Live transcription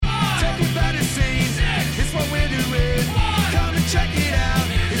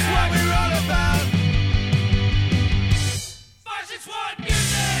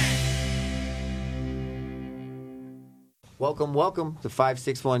Welcome to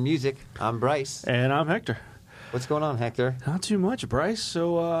 561 Music. I'm Bryce. And I'm Hector. What's going on, Hector? Not too much, Bryce.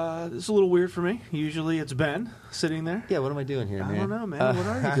 So this is a little weird for me. Usually it's Ben sitting there. Yeah, what am I doing here, man? I don't know, man. What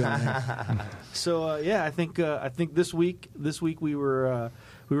are you doing here? So I think this week we were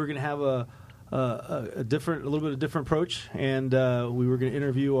going to have a little bit of different approach, and we were going to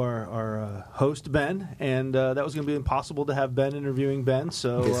interview our host Ben, and that was going to be impossible to have Ben interviewing Ben.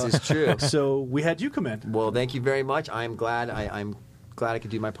 So this is true. So we had you come in. Well, thank you very much. I'm glad. I'm glad I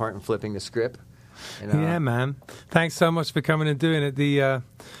could do my part in flipping the script. And, yeah, man. Thanks so much for coming and doing it.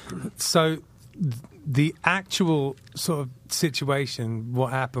 The actual sort of situation,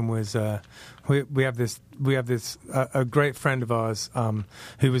 what happened was we have this a great friend of ours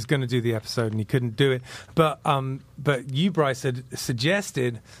who was going to do the episode and he couldn't do it. But you, Bryce, had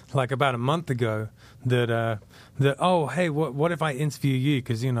suggested like about a month ago that oh, hey, what if I interview you?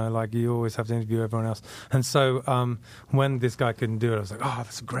 Because you always have to interview everyone else. And so when this guy couldn't do it, I was like, oh,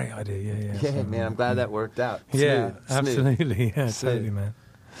 that's a great idea. Yeah. Yeah, man, I'm glad that worked out. Yeah, Smooth. Absolutely. Yeah, totally, man.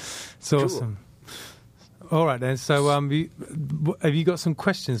 It's awesome. All right, then. So, have you got some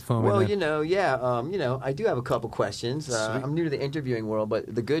questions for me? Well, then? I do have a couple questions. I'm new to the interviewing world,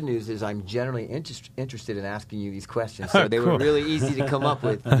 but the good news is I'm generally interested in asking you these questions. So they were really easy to come up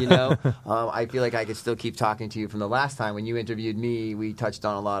with, I feel like I could still keep talking to you from the last time. When you interviewed me, we touched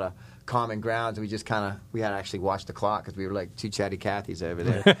on a lot of common grounds. We just had to actually watch the clock because we were like two chatty Cathys over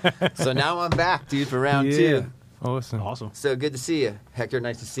there. So now I'm back, dude, for round two. Awesome. So good to see you, Hector.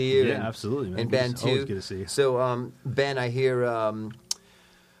 Nice to see you. Yeah, absolutely, man. And Ben, too. Always good to see you. So, Ben, I hear I'm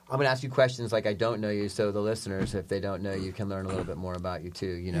going to ask you questions like I don't know you, so the listeners, if they don't know you, can learn a little bit more about you,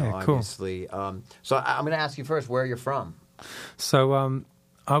 too, obviously. Cool. So I'm going to ask you first where you're from. So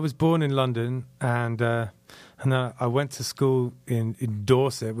I was born in London, and then I went to school in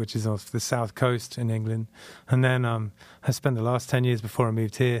Dorset, which is off the south coast in England. And then I spent the last 10 years before I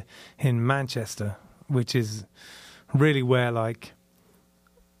moved here in Manchester, which is really where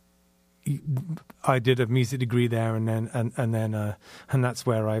I did a music degree there, and that's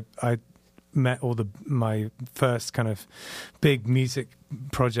where I met my first kind of big music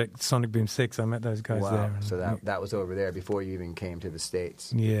project, Sonic Boom 6. I met those guys there. And, so that was over there before you even came to the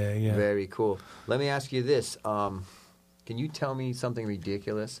States. Yeah. Very cool. Let me ask you this: can you tell me something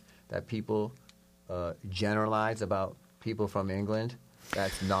ridiculous that people generalize about people from England?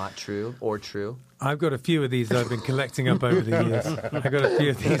 That's not true or true? I've got a few of these that I've been collecting up over the years. I've got a few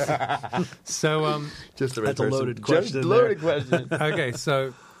of these. So, just the right that's person. A loaded question. Just loaded question. Okay,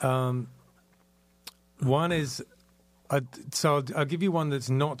 so one is, I'll give you one that's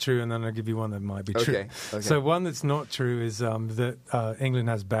not true, and then I'll give you one that might be true. Okay. So one that's not true is that England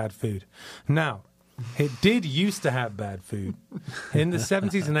has bad food. Now, it did used to have bad food. In the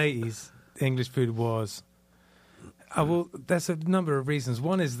 70s and 80s, English food was... well, there's a number of reasons.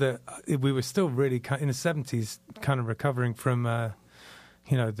 One is that we were still really, in the 70s, kind of recovering from, the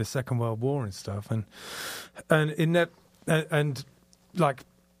Second World War and stuff. And in that, and like,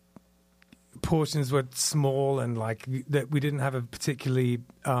 portions were small, and like that we didn't have a particularly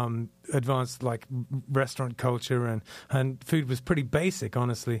advanced like restaurant culture, and food was pretty basic,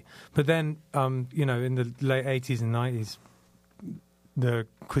 honestly. But then, in the late 80s and 90s, the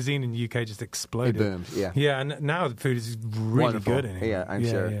cuisine in the UK just exploded. It boomed, yeah. Yeah, and now the food is really wonderful. good in it. Yeah, I'm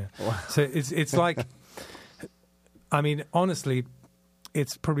sure. Yeah. So it's like, I mean, honestly,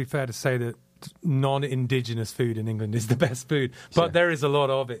 it's probably fair to say that non-indigenous food in England is the best food, but there is a lot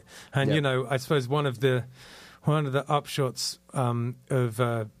of it. And I suppose one of the upshots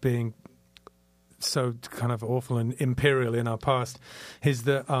of being so kind of awful and imperial in our past is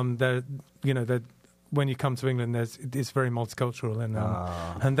that that when you come to England, it's very multicultural,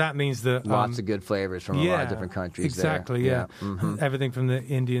 and that means that lots of good flavors from a lot of different countries. Exactly, there. Mm-hmm. Everything from the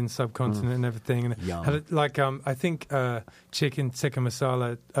Indian subcontinent and everything. And I think chicken tikka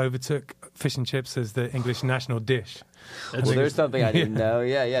masala overtook fish and chips as the English national dish. Well, there's something I didn't know.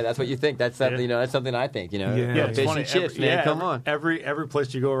 Yeah, that's what you think. That's something. That's something I think. It's fish funny. and chips, man. Come on. Every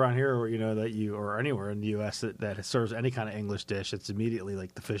place you go around here, or or anywhere in the U.S. that serves any kind of English dish, it's immediately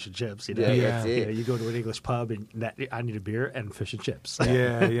like the fish and chips. That's it. You go to an English pub and I need a beer and fish and chips.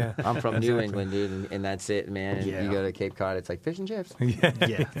 Yeah. I'm from New England, dude, and that's it, man. And you go to Cape Cod, it's like fish and chips.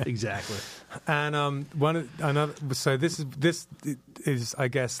 Yeah, exactly. And So this is I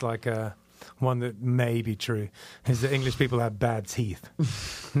guess like a. One that may be true is that English people have bad teeth.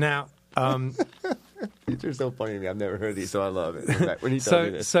 Now, these are so funny to me. I've never heard these, so I love it. When you tell me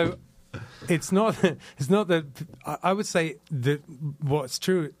this. So it's not that I would say that what's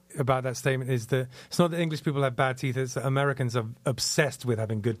true about that statement is that it's not that English people have bad teeth; it's that Americans are obsessed with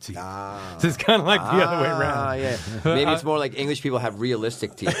having good teeth. So it's kind of like the other way around. Yeah. Maybe it's more like English people have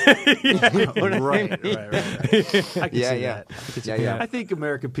realistic teeth. Right. I can see that. Yeah. I think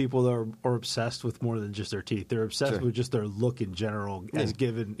American people are obsessed with more than just their teeth. They're obsessed with just their look in general, as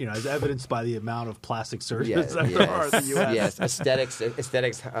given, as evidenced by the amount of plastic surgeons that there are in the U.S. Yes, aesthetics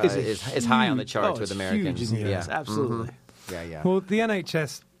is high on the charts with Americans. Huge in the US, absolutely. Yeah. Well, the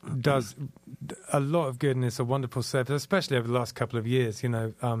NHS does a lot of good and it's a wonderful service, especially over the last couple of years.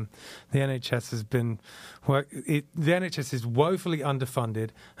 The NHS has been the NHS is woefully underfunded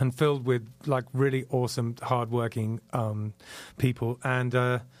and filled with like really awesome, hardworking people, and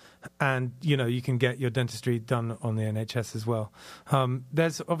you can get your dentistry done on the NHS as well.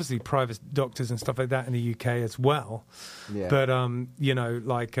 There's obviously private doctors and stuff like that in the UK as well, but the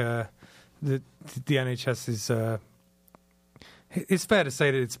NHS is. It's fair to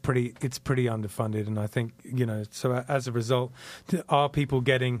say that it's pretty underfunded, and I think so as a result, are people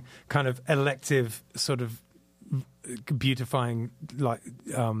getting kind of elective sort of beautifying like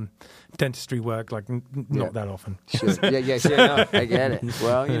dentistry work like not that often. Sure. No, I get it.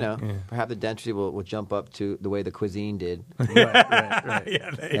 Well, perhaps the dentistry will jump up to the way the cuisine did, right.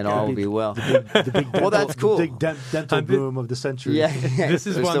 And all will be well. The big dental, that's cool. The big dental boom of the century. Yeah. This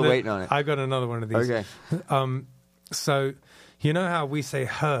is We're one still that waiting on it. I got another one of these. Okay. So you know how we say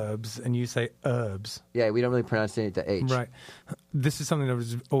herbs and you say herbs? Yeah, we don't really pronounce it the H. Right. This is something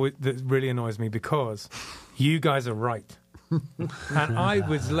that really annoys me because you guys are right. And I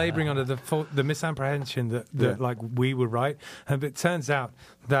was labouring under the misapprehension that like we were right. And it turns out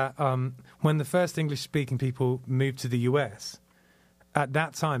that when the first English-speaking people moved to the US, at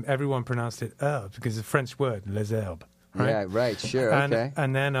that time everyone pronounced it herb because it's a French word, les herbes. Right? Yeah, right, sure, okay.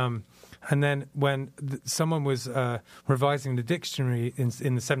 And then when someone was revising the dictionary in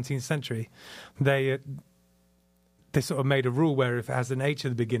the 17th century, they sort of made a rule where if it has an H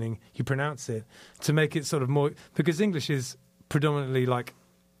at the beginning, you pronounce it to make it sort of more... Because English is predominantly like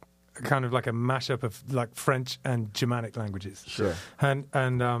kind of like a mashup of like French and Germanic languages. Sure.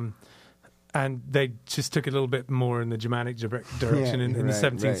 And they just took it a little bit more in the Germanic direction in the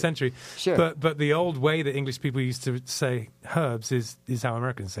 17th century. Sure. But the old way that English people used to say herbs is how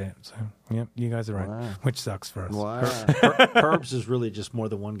Americans say it. So, yeah, you guys are right. Wow. Which sucks for us. Wow. Herbs is really just more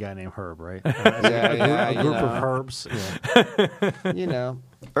than one guy named Herb, right? A group of herbs. Yeah.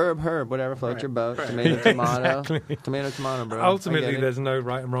 Herb, whatever floats your boat. Right. Tomato, tomato. Exactly. Tomato, bro. Ultimately, there's no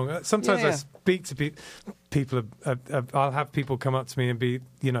right and wrong. Sometimes I speak to people. I'll have people come up to me and be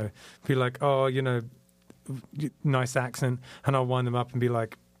like, oh, nice accent, and I'll wind them up and be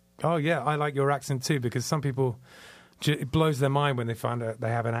like, oh yeah, I like your accent too, because some people. It blows their mind when they find out they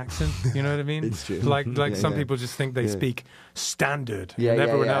have an accent. You know what I mean? It's true. Like some people just think they speak standard. Yeah, and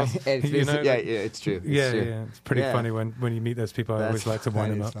everyone else. It's true. It's pretty funny when you meet those people. I always like to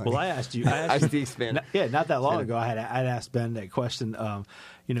wind them up. Well, I asked you. Not that long ago. I'd asked Ben that question.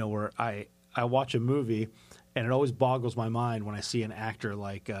 Where I watch a movie. And it always boggles my mind when I see an actor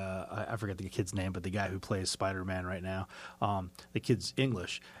like I forget the kid's name, but the guy who plays Spider-Man right now, the kid's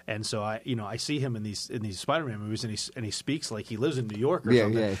English, and so I see him in these Spider-Man movies, and he speaks like he lives in New York or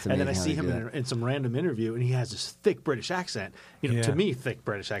something, and then I see him in some random interview, and he has this thick British accent, to me thick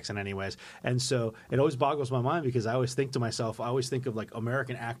British accent, anyways, and so it always boggles my mind because I always think to myself, I always think of like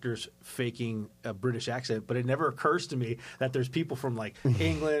American actors faking a British accent, but it never occurs to me that there's people from like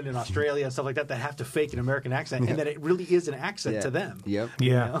England and Australia and stuff like that have to fake an American accent. And that it really is an accent to them. Yeah.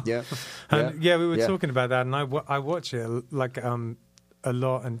 And we were talking about that, and I watch it like a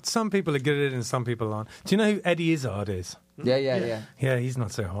lot, and some people are good at it and some people aren't. Do you know who Eddie Izzard is? Yeah. Yeah, he's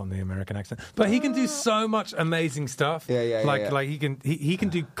not so hot in the American accent, but he can do so much amazing stuff. Like he can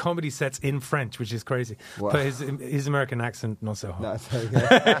do comedy sets in French, which is crazy. Wow. But his American accent not so hot. Not so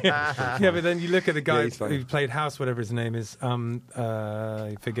good. But then you look at the guy who played House, whatever his name is.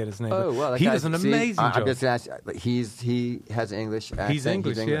 I forget his name. Oh well, he does an amazing job. I'm just gonna ask. He has an English accent. He's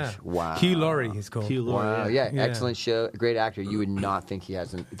English. Yeah. Wow. Hugh Laurie, he's called. Hugh Laurie. Wow. Yeah. Excellent show. Great actor. You would not think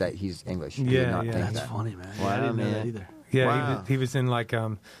that he's English. You would not think That's that. funny, man. Wow, I didn't know man. that either. Yeah, wow. he was in like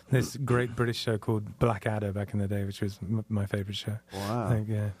this great British show called Blackadder back in the day, which was my favorite show. Wow. I think,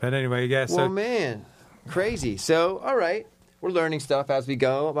 but anyway, So, well, man, crazy. So, all right, we're learning stuff as we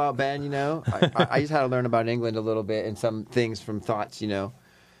go about Ben. I just had to learn about England a little bit and some things from thoughts. Yeah.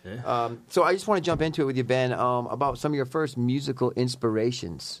 So I just want to jump into it with you, Ben, about some of your first musical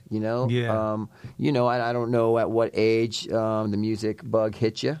inspirations. Yeah. I don't know at what age the music bug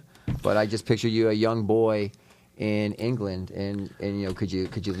hit you, but I just picture you a young boy. in England, and could you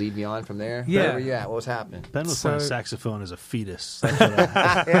lead me on from there? Yeah. Where were you at? What was happening? Ben was playing saxophone as a fetus. That's what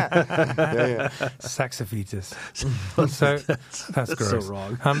Yeah. Saxophetus. So that's gross. so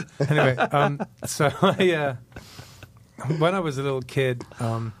wrong. Anyway, so when I was a little kid,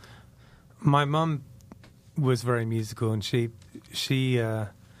 my mum was very musical, and she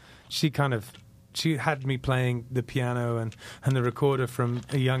had me playing the piano and the recorder from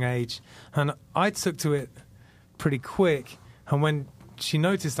a young age, and I took to it pretty quick. And when she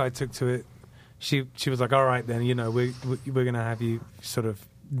noticed I took to it, she was like, "All right, then, we're going to have you sort of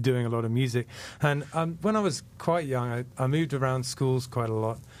doing a lot of music." And when I was quite young, I moved around schools quite a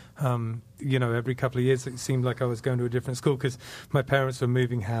lot. Every couple of years, it seemed like I was going to a different school because my parents were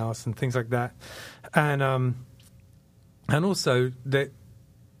moving house and things like that. And also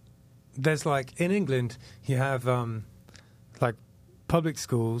there's like in England, you have like public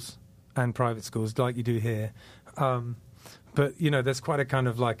schools and private schools like you do here. But there's quite a kind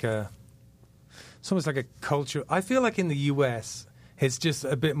of like it's almost like a culture. I feel like in the US, it's just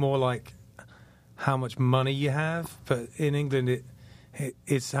a bit more like how much money you have. But in England,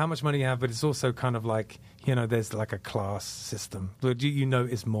 it's how much money you have, but it's also kind of like, there's like a class system. You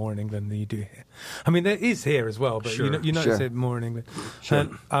notice more in England than you do here. I mean, there is here as well, but Sure. you notice it more in England. Sure.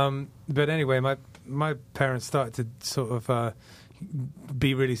 And, but anyway, my parents started to sort of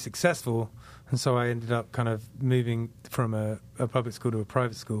be really successful, and so I ended up kind of moving from a public school to a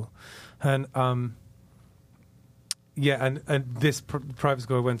private school. And and this private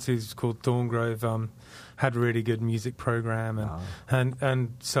school I went to is called Thorngrove, had a really good music program,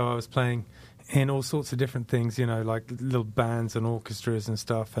 and so I was playing in all sorts of different things, like little bands and orchestras and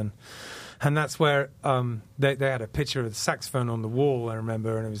stuff, and that's where they had a picture of the saxophone on the wall, I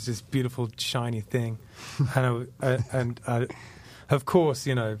remember, and it was this beautiful shiny thing, of course,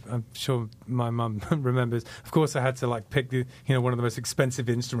 I'm sure my mum remembers. Of course, I had to like pick one of the most expensive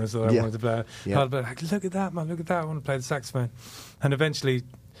instruments that I wanted to play. Yeah. I'd be like, "Look at that, man! Look at that! I want to play the saxophone." And eventually,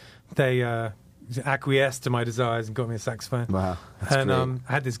 they acquiesced to my desires and got me a saxophone. Wow, that's and great.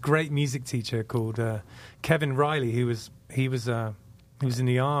 I had this great music teacher called Kevin Riley. He was in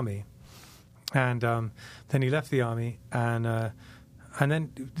the army, and then he left the army and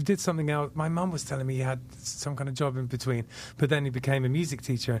then did something else. My mum was telling me he had some kind of job in between, but then he became a music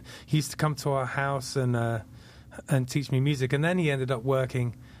teacher. He used to come to our house and teach me music, and then he ended up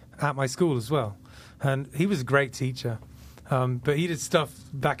working at my school as well. And he was a great teacher, but he did stuff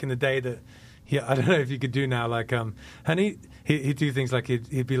back in the day that, I don't know if you could do now. Like, and he'd do things like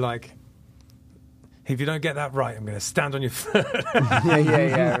he'd be like, "If you don't get that right, I'm going to stand on your foot."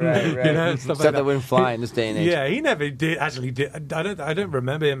 Right. Stuff like that wouldn't fly in this day and age. Yeah, he never did. I don't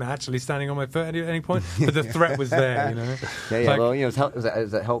remember him actually standing on my foot at any point, but the threat was there. Yeah. Well, it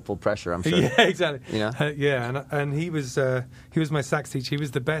was a helpful pressure, I'm sure. Yeah, exactly. Yeah. And he was my sax teacher. He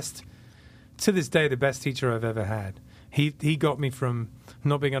was the best, to this day, the best teacher I've ever had. He got me from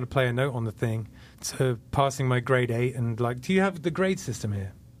not being able to play a note on the thing to passing my grade 8. And like, do you have the grade system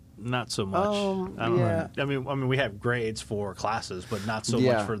here? Not so much. Yeah. I mean, we have grades for classes, but not so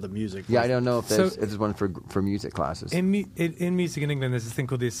much for the music. Yeah, I don't know if there's one for music classes. In music in England, there's this thing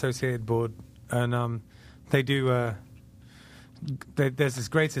called the Associated Board, and they do. There's this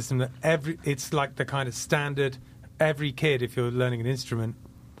grade system that it's like the kind of standard. Every kid, if you're learning an instrument,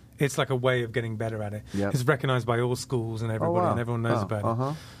 it's like a way of getting better at it. Yep. It's recognized by all schools and everybody, and everyone knows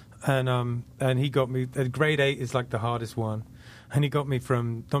about it. And he got me. Grade 8 is like the hardest one. And he got me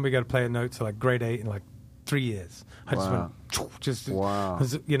from don't be able to play a note to like grade 8 in like 3 years. I just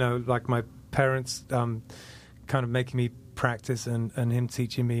went, like my parents kind of making me practice and him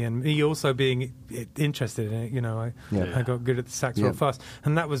teaching me and me also being interested in it. I got good at the sax real fast,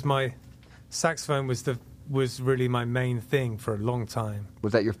 and that was my saxophone was really my main thing for a long time.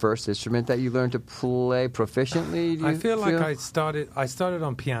 Was that your first instrument that you learned to play proficiently? I feel like I started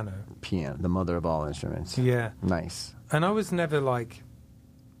on piano. Piano, the mother of all instruments. Yeah. Nice. And I was never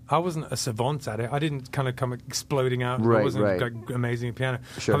I wasn't a savant at it. I didn't kind of come exploding out. Right, I wasn't right. Amazing at piano.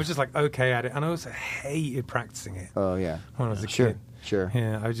 Sure. I was just like okay at it, and I also hated practicing it. Oh yeah. When I was a kid. Sure.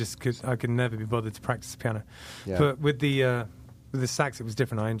 Yeah, I could never be bothered to practice piano. Yeah. But with the sax, it was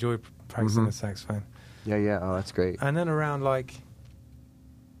different. I enjoyed practicing the saxophone. Yeah. Oh, that's great. And then around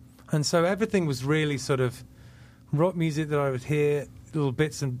and so everything was really sort of rock music that I would hear little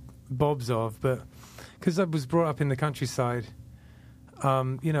bits and bobs of, but because I was brought up in the countryside,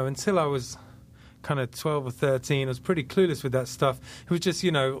 until I was kind of 12 or 13, I was pretty clueless with that stuff. It was just,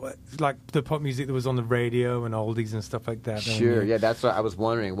 like the pop music that was on the radio and oldies and stuff like that. Sure, yeah, that's what I was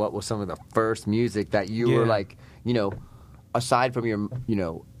wondering. What was some of the first music that you were like,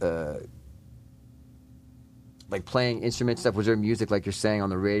 like playing instrument stuff? Was there music, like you're saying, on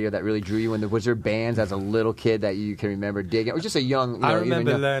the radio that really drew you? And was there bands as a little kid that you can remember digging? Or just a young, I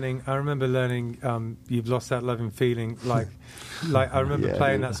remember learning You've Lost That Loving Feeling. Like I remember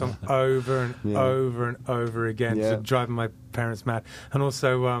playing that song over and over and over again, just driving my parents mad. And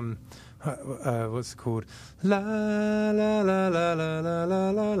also, what's it called? La la la la la la la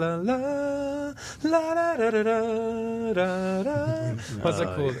la la la la da da da da da. What's it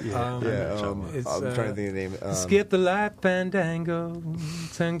called? I'm trying to think of the name. Skip the life fandango,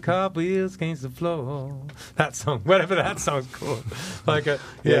 turn cartwheels against the floor. That song, whatever that song's called. Like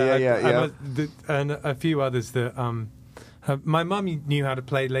and a few others that. My mum knew how to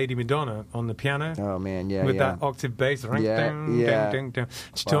play Lady Madonna on the piano. Oh man, with that octave bass. Ding, ding, ding.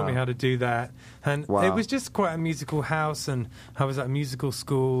 She taught me how to do that, and it was just quite a musical house. And I was at a musical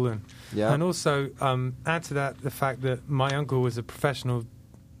school, and also add to that the fact that my uncle was a professional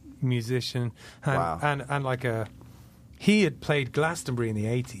musician, and like he had played Glastonbury in the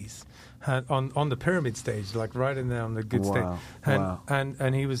 80s. On the Pyramid stage, like right in there on the good stage,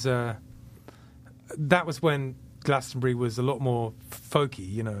 and he was. That was when Glastonbury was a lot more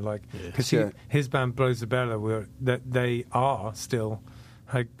folky, you know, like because his band Blows the Bella they are still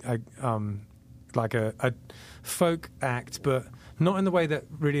like a folk act, but not in the way that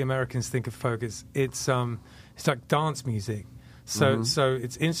really Americans think of folk. It's like dance music, so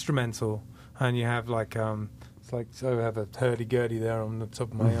it's instrumental, and you have like it's like I have a hurdy-gurdy there on the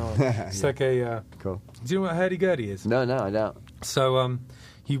top of my arm. It's like a cool. Do you know what a hurdy-gurdy is? No, I don't. So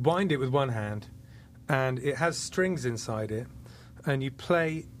you wind it with one hand. And it has strings inside it, and you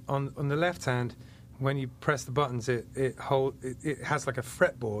play on the left hand. When you press the buttons, it has like a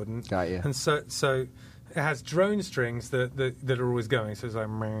fretboard, and so it has drone strings that are always going. So it's like,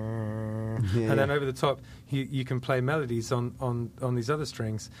 and then over the top, you can play melodies on these other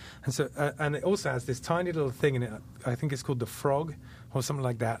strings, and so and it also has this tiny little thing in it. I think it's called the frog. Or something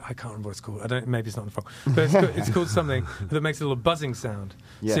like that. I can't remember what it's called. Maybe it's not the frog, but it's called something that makes a little buzzing sound.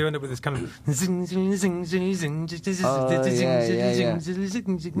 So you end up with this kind of zing, zing, zing, zing, zing,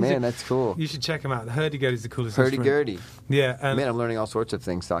 zing. Man, that's cool. You should check him out. The hurdy-gurdy is the coolest. Hurdy-gurdy. Yeah. Man, I'm learning all sorts of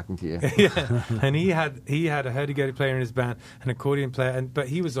things talking to you. Yeah, and he had a hurdy-gurdy player in his band, an accordion player, but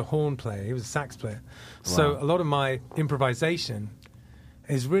he was a horn player. He was a sax player. So a lot of my improvisation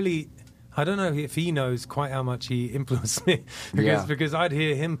is really. I don't know if he knows quite how much he influenced me because I'd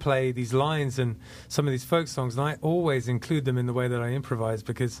hear him play these lines and some of these folk songs, and I always include them in the way that I improvise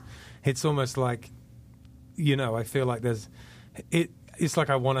because it's almost like, you know, I feel like it's like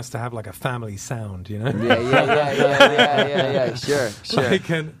I want us to have like a family sound, you know? Yeah. Sure.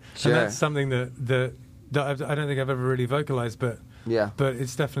 And that's something that I don't think I've ever really vocalized, but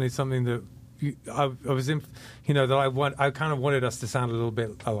it's definitely something that. I was in, you know, that I kind of wanted us to sound a little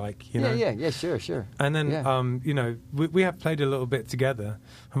bit alike, you know. Yeah, sure. And then, you know, we have played a little bit together.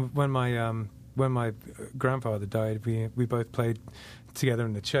 When my grandfather died, we both played together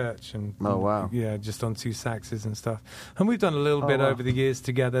in the church, and just on two saxes and stuff. And we've done a little bit over the years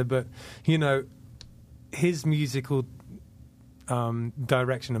together, but you know, his musical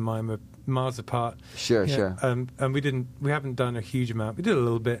direction and mine were miles apart. Sure. And we haven't done a huge amount. We did a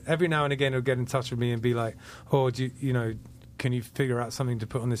little bit. Every now and again he'll get in touch with me and be like, oh, can you figure out something to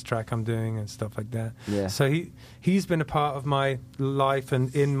put on this track I'm doing and stuff like that. Yeah. So he's been a part of my life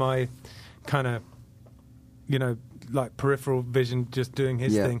and in my kind of, you know, like peripheral vision, just doing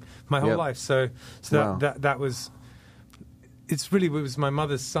his thing my whole life. So that was, it was my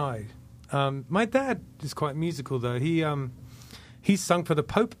mother's side. My dad is quite musical though. He's sung for the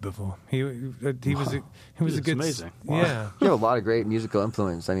Pope before. He was a good. Amazing. Wow. Yeah, you have a lot of great musical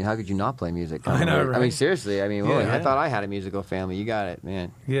influence. I mean, how could you not play music? I know, right? I mean, seriously. I mean, I thought I had a musical family. You got it,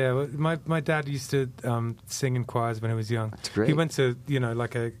 man. Yeah, well, my dad used to sing in choirs when he was young. That's great. He went to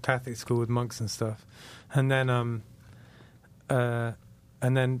like a Catholic school with monks and stuff, and then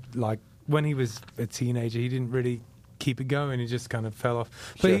like when he was a teenager, he didn't really keep it going. He just kind of fell off.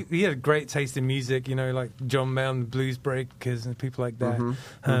 But he had a great taste in music, you know, like John Mayall and the Blues Breakers and people like that.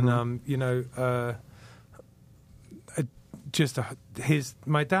 And you know,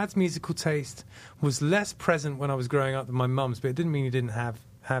 my dad's musical taste was less present when I was growing up than my mum's, but it didn't mean he didn't have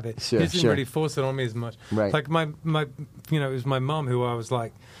it. He didn't really force it on me as much. Right. Like my you know, it was my mum who I was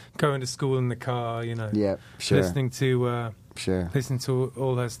like going to school in the car, you know, listening to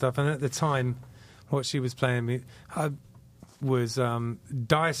all her stuff. And at the time, what she was playing me was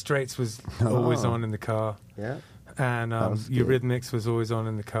Dire Straits was always on in the car. Yeah. And Eurythmics was always on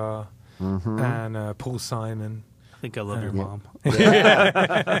in the car. And Paul Simon. think I love your mom.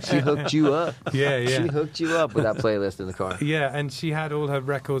 Yeah. She hooked you up. Yeah. She hooked you up with that playlist in the car. Yeah, and she had all her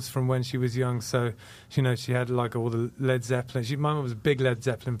records from when she was young. So, you know, she had like all the Led Zeppelin. My mum was a big Led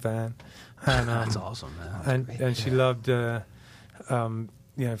Zeppelin fan. And, That's awesome, man. And she loved,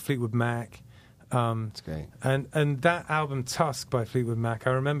 Fleetwood Mac. That's great. And that album Tusk by Fleetwood Mac,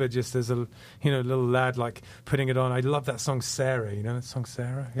 I remember just as a little lad like putting it on. I love that song Sarah. You know that song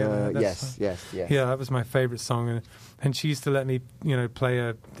Sarah? Yes. Yeah, that was my favorite song, and she used to let me play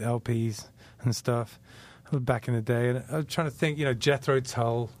her LPs and stuff back in the day. And I was trying to think, Jethro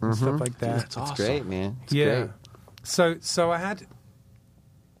Tull and stuff like that. That's awesome. Great, man. It's yeah. Great. So I had,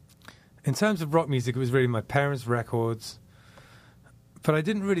 in terms of rock music, it was really my parents' records, but I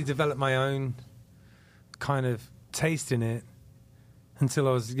didn't really develop my own kind of taste in it until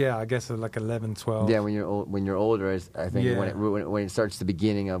I was, I guess like 11, 12. Yeah, when you're older, I think when it starts the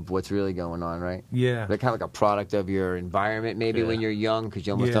beginning of what's really going on, right? Yeah. They're kind of like a product of your environment maybe when you're young, because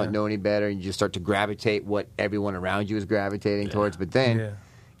you almost don't know any better, and you just start to gravitate what everyone around you is gravitating towards. But then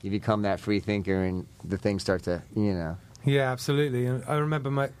you become that free thinker, and the things start to, Yeah, absolutely. And I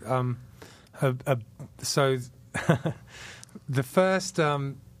remember my the first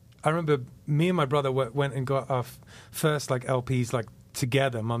I remember me and my brother went and got our first like LPs like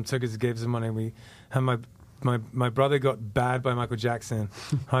together. Mum took us, gave us some money, and my brother got Bad by Michael Jackson.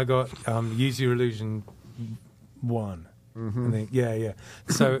 I got Use Your Illusion 1. I think. Yeah.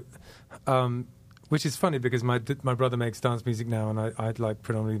 So, which is funny because my brother makes dance music now, and I'd like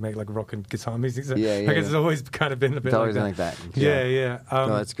predominantly make like rock and guitar music. So I guess it's always kind of been a bit like that. Yeah.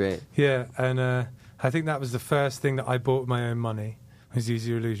 No, that's great. Yeah, and I think that was the first thing that I bought with my own money. Was Use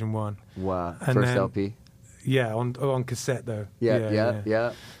Your Illusion 1. Wow. And first then, LP? Yeah, on cassette, though.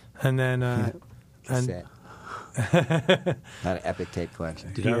 Yeah. And then... cassette. Not an epic tape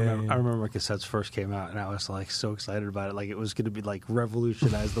collection. Dude, I remember when cassettes first came out, and I was like so excited about it. Like it was going to be like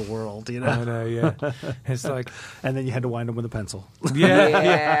revolutionize the world, I know, yeah. It's like, and then you had to wind them with a pencil.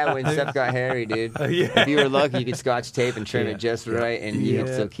 Yeah, when stuff got hairy, dude. If you were lucky, you could scotch tape and trim it just right, and you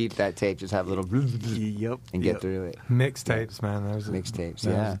could still keep that tape. Just have a little and get through it. Mixtapes, man. Those mixtapes.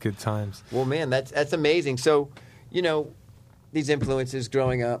 Was good times. Well, man, that's amazing. So, these influences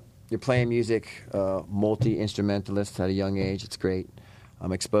growing up. You're playing music, multi-instrumentalist at a young age. It's great.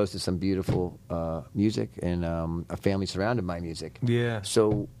 I'm exposed to some beautiful music, and a family surrounded by music. Yeah.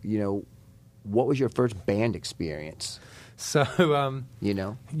 So, what was your first band experience? So,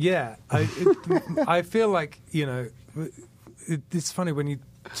 Yeah. I feel like, it's funny when you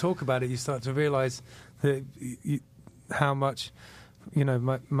talk about it, you start to realize that how much,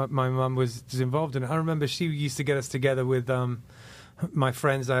 my mum was involved in it. I remember she used to get us together with... my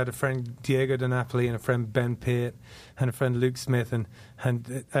friends. I had a friend Diego De Napoli and a friend Ben Peart and a friend Luke Smith, and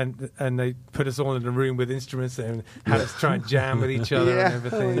they put us all in a room with instruments and had us try and jam with each other and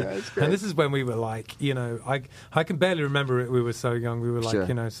everything. And this is when we were like, I can barely remember it. We were so young. We were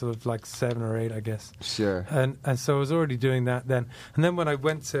like, sort of like 7 or 8, I guess. Sure. And so I was already doing that then. And then when I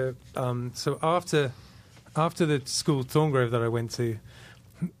went to so after the school Thorngrove that I went to,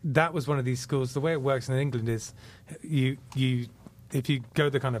 that was one of these schools. The way it works in England is you if you go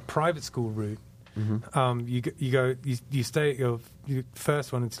the kind of private school route, you stay at your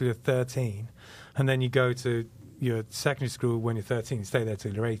first one until you're 13, and then you go to your secondary school when you're 13. You stay there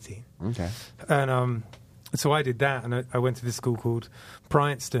till you're 18. Okay. And so I did that, and I went to this school called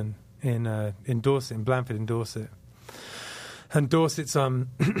Bryanston in Dorset, in Blandford in Dorset. And Dorset's down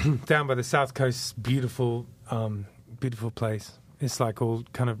by the south coast, beautiful place. It's like all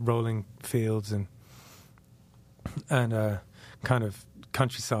kind of rolling fields and kind of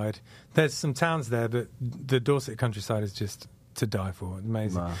countryside. There's some towns there, but the Dorset countryside is just to die for.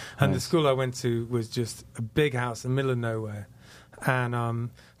 Amazing. Wow, and the school I went to was just a big house in the middle of nowhere, and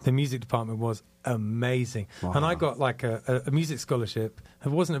the music department was amazing. Wow. And I got like a music scholarship. It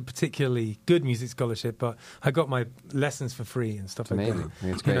wasn't a particularly good music scholarship, but I got my lessons for free and stuff like that.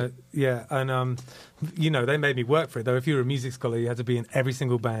 That's great. And they made me work for it. Though, if you were a music scholar, you had to be in every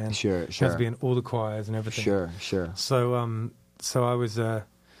single band. Sure. You had to be in all the choirs and everything. Sure. So I was, I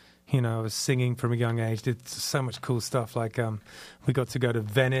was singing from a young age. Did so much cool stuff. Like we got to go to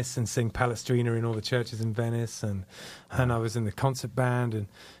Venice and sing Palestrina in all the churches in Venice, and I was in the concert band. And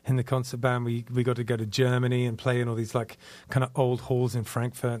in the concert band, we got to go to Germany and play in all these like kind of old halls in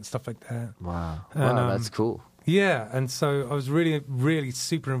Frankfurt and stuff like that. Wow, And, that's cool. Yeah, and so I was really, really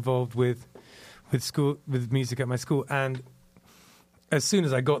super involved with music at my school. And as soon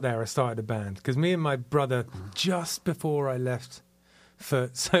as I got there, I started a band, because me and my brother, just before I left so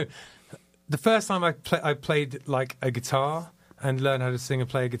the first time I played like a guitar and learn how to sing and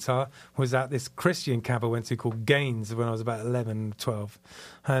play guitar was at this Christian camp I went to called Gaines when I was about 11, 12.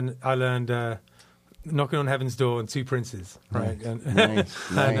 And I learned Knocking on Heaven's Door and Two Princes, right?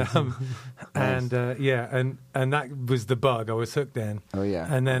 Nice. And that was the bug. I was hooked then. Oh, yeah.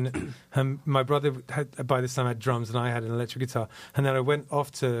 And then my brother by this time had drums and I had an electric guitar. And then I went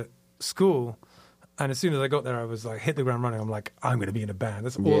off to school. And as soon as I got there, I was like, hit the ground running. I'm like, I'm going to be in a band.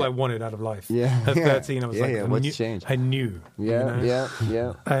 That's all I wanted out of life. Yeah. At 13, I was like, what's changed? I knew. Yeah.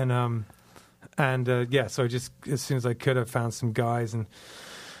 So just as soon as I could, I found some guys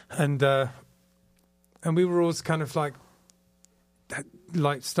and we were always kind of like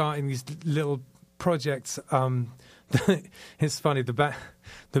starting these little projects. It's funny, the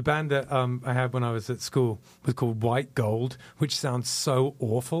band that I had when I was at school was called White Gold, which sounds so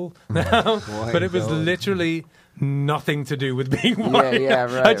awful now, but it was literally nothing to do with being white.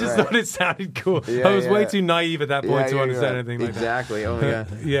 Right, I just thought it sounded cool. I was way too naive at that point to understand anything like exactly. that.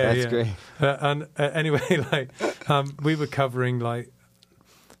 Exactly. Oh, yeah. That's great. Anyway, we were covering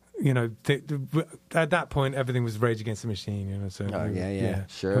at that point, everything was Rage Against the Machine, So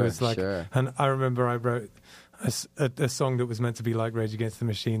sure, it was like, sure. And I remember I wrote a song that was meant to be like Rage Against the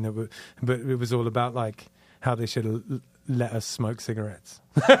Machine, but it was all about like how they should let us smoke cigarettes.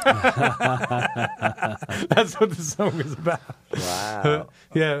 That's what the song was about. Wow.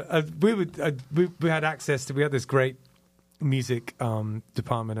 We had access to. We had this great music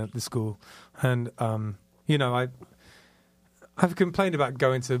department at the school, and I've complained about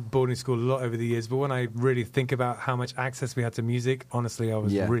going to boarding school a lot over the years, but when I really think about how much access we had to music, honestly, I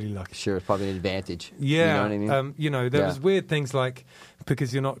was really lucky. Sure, it's probably an advantage. Yeah. You know what I mean? There was weird things like,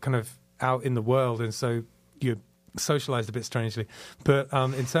 because you're not kind of out in the world, and so you're socialized a bit strangely. But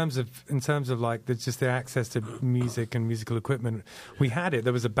in terms of like just the access to music and musical equipment, we had it.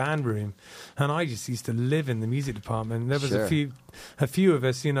 There was a band room, and I just used to live in the music department. There was a few of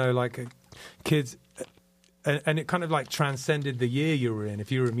us, like kids. And it kind of like transcended the year you were in.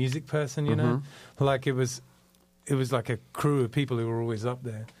 If you were a music person, like it was like a crew of people who were always up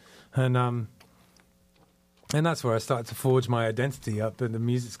there, and that's where I started to forge my identity up at the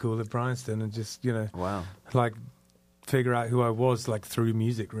music school at Bryanston, and just like figure out who I was like through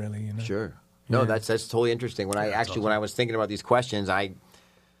music, really. Sure. No, that's totally interesting. When I was thinking about these questions, I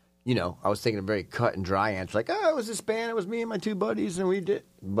was thinking a very cut and dry answer, like, it was this band, it was me and my two buddies, and we did.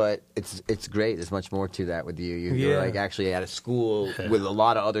 But it's great. There's much more to that with you. You're like actually at a school with a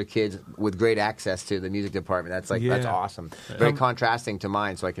lot of other kids with great access to the music department. That's that's awesome. Very contrasting to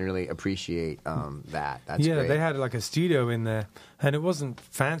mine, so I can really appreciate that. That's great. They had like a studio in there, and it wasn't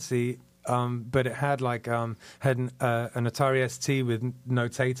fancy. But it had like an Atari ST with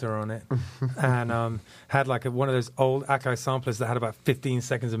Notator on it, and had like one of those old Akai samplers that had about 15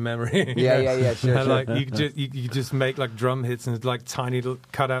 seconds of memory. Sure. And like you just make like drum hits and like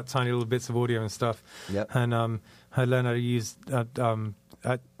cut out tiny little bits of audio and stuff. Yep. And I learned how to use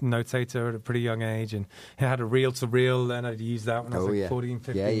Notator at a pretty young age, and it had a reel-to-reel. Learned how to use that when I was like 14,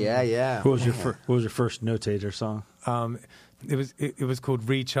 15. Yeah. What was your first Notator song? It was called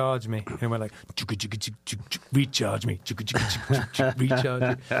Recharge Me, and it went like recharge me, recharge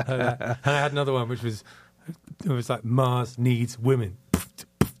me. And I had another one which was like Mars needs women.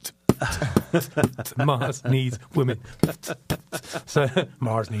 Mars needs women. So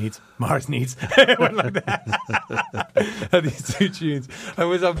Mars needs. It went like that. And these two tunes. I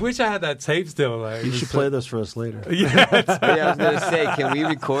wish I had that tape still. Like, you should play those for us later. I was going to say, can we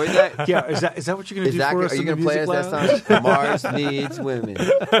record that? Yeah, is that what you're going to do for us? Are you going to play us that song? Mars needs women.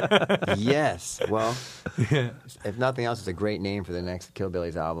 Yes. Well, if nothing else, it's a great name for the next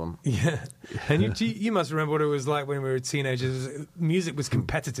Killbillies album. Yeah. And you must remember what it was like when we were teenagers. Music was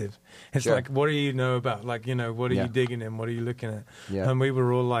competitive. It's like, what do you know about? Like, what are you digging in? What are you looking at? Yeah. And we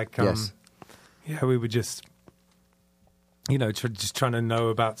were all like, we were just, just trying to know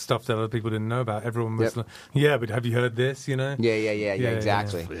about stuff that other people didn't know about. Everyone was like, but have you heard this, Yeah,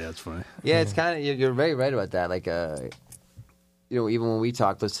 exactly. Yeah, that's funny. Yeah, it's kind of, you're very right about that. Like, even when we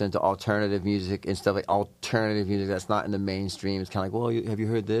talk, listen to alternative music and stuff, like alternative music that's not in the mainstream. It's kind of like, well, have you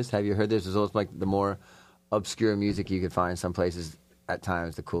heard this? Have you heard this? It's almost like the more obscure music you could find some places at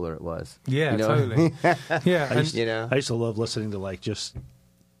times, the cooler it was. Yeah, totally. Yeah, I used to love listening to like just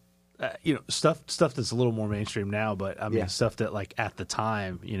stuff that's a little more mainstream now, but I mean stuff that like at the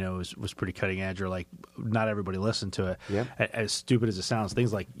time was pretty cutting edge, or like not everybody listened to it. Yeah. As stupid as it sounds,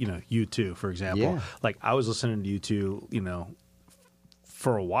 things like U2, for example. Yeah. Like I was listening to U2,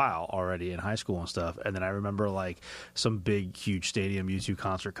 for a while already in high school and stuff. And then I remember like some big, huge stadium U2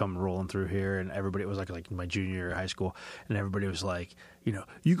 concert coming rolling through here, and everybody, it was like my junior year of high school, and everybody was like, you know,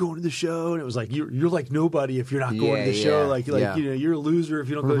 you going to the show? And it was like, you're like nobody if you're not going to the show. Like you know, you're a loser if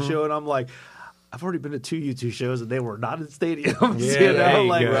you don't go to the show. And I'm like, I've already been to 2 U2 shows and they were not in stadiums. Yeah, you know?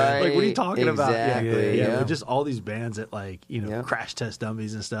 Like, right. like, what are you talking about? Yeah. But just all these bands that like, you know, Crash Test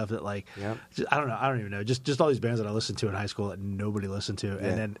Dummies and stuff that like, just, I don't even know. Just all these bands that I listened to in high school that nobody listened to.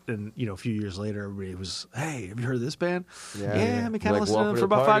 And then, you know, a few years later, everybody was, hey, have you heard of this band? Yeah, I've been kind of listening to them for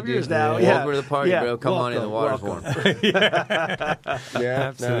about 5 years now. Welcome to the party, bro. Come on in, the water's warm. Absolutely.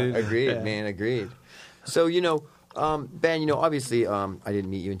 No, agreed, man, agreed. So, you know, Ben, you know, obviously, I didn't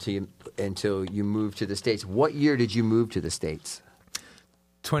meet you until you moved to the States. What year did you move to the States?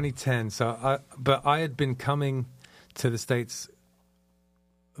 2010. But I had been coming to the States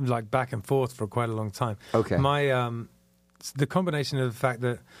like back and forth for quite a long time. Okay. My the combination of the fact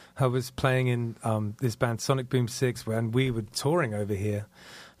that I was playing in this band Sonic Boom 6, and we were touring over here.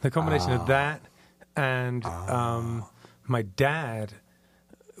 The combination of that and my dad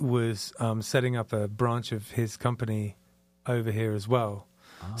was setting up a branch of his company over here as well.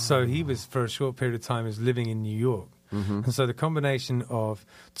 So he was, for a short period of time, was living in New York. And so the combination of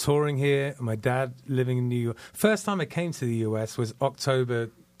touring here, my dad living in New York. First time I came to the US was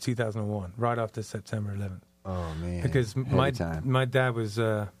October 2001, right after September 11th. Oh, man. Because my dad was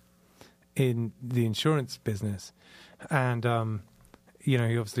in the insurance business. And, you know,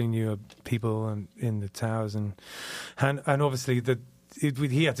 he obviously knew people in the towers. And obviously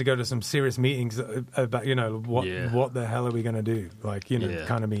he had to go to some serious meetings about, you know, what the hell are we going to do? Like, you know,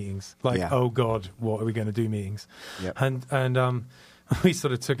 kind of meetings. Like, oh, God, what are we going to do meetings? Yep. And we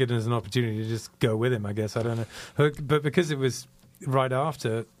sort of took it as an opportunity to just go with him, I guess. I don't know. But because it was right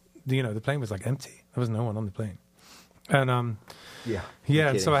after, you know, the plane was like empty. There was no one on the plane. And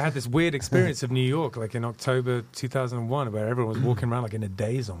so I had this weird experience of New York, like in October 2001, where everyone was walking around like in a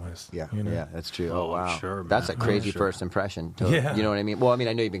daze almost. Yeah, you know? Yeah, that's true. Oh, wow. Sure, man. That's a crazy first impression. You know what I mean? Well, I mean,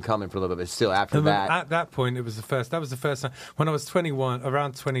 I know you've been coming for a little bit, but still after that. At that point, that was the first time. When I was 21,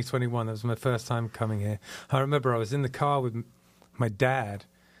 around 2021, that was my first time coming here. I remember I was in the car with my dad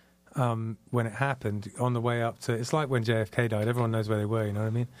when it happened, on the way up to, it's like when JFK died, everyone knows where they were, you know what I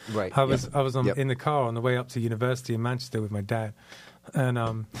mean? Right. I was in the car on the way up to university in Manchester with my dad,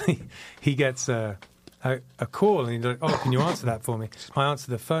 and he gets a call, and he's like, oh, can you answer that for me? I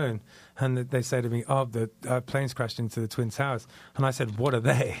answer the phone, and they say to me, oh, the planes crashed into the Twin Towers. And I said, what are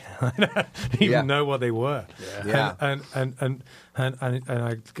they? I didn't even know what they were. And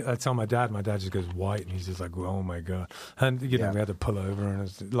I tell my dad just goes white, and he's just like, oh my God. And, you know, we had to pull over, and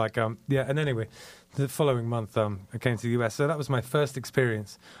it's like, and anyway, the following month, I came to the US. So that was my first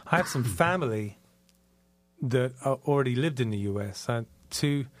experience. I had some family that already lived in the US. I had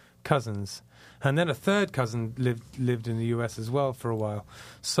 2 cousins. And then a third cousin lived in the US as well for a while.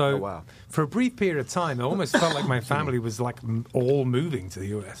 So for a brief period of time, it almost felt like my family was like all moving to the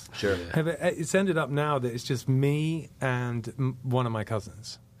US. Sure. It's ended up now that it's just me and one of my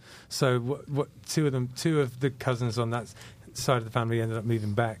cousins. So two of the cousins on that side of the family ended up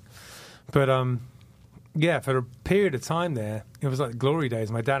moving back. But for a period of time there, it was like glory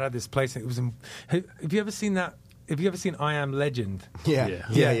days. My dad had this place. It was have you ever seen that? Have you ever seen I Am Legend?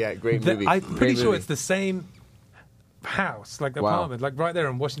 Yeah. Great movie. I'm pretty sure it's the same house, like the apartment, like right there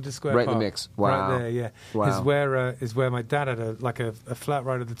in Washington Square Park. Right in the mix. Wow. Right there, yeah. Wow. Is where my dad had a flat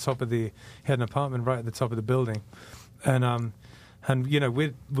right at the top of he had an apartment right at the top of the building. And you know,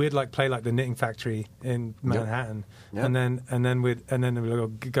 we'd like play like the Knitting Factory in Manhattan. Yep. And then we'd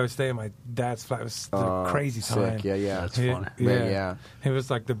go stay at my dad's flat. It was a crazy time. Sick. Yeah. That's funny. Yeah. It was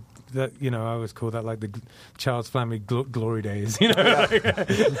like you know, I always call that like the child's family glory days, you know.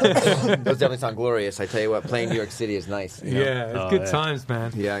 Those definitely sound glorious. I tell you what, playing New York City is nice. You know? Yeah, it's good times,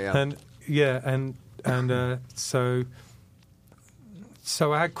 man.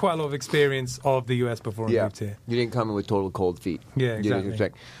 So I had quite a lot of experience of the US before I moved here. You didn't come in with total cold feet. Yeah,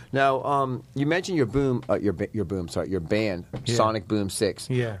 exactly. Now, you mentioned your band, Sonic Boom 6.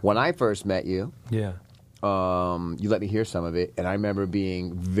 Yeah. When I first met you, you let me hear some of it, and I remember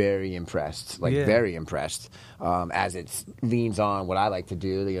being very impressed, very impressed, as it leans on what I like to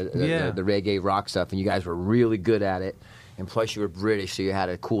do, the reggae rock stuff, and you guys were really good at it. And plus, you were British, so you had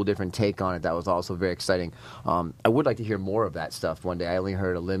a cool, different take on it that was also very exciting. I would like to hear more of that stuff one day. I only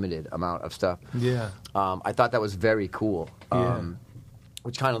heard a limited amount of stuff. Yeah. I thought that was very cool.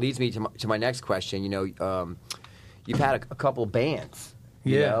 Which kind of leads me to my next question. You know, you've had a couple bands,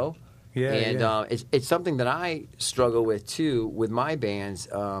 you know? Yeah, and it's something that I struggle with, too, with my bands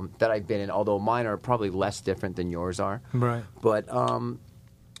that I've been in, although mine are probably less different than yours are. Right. But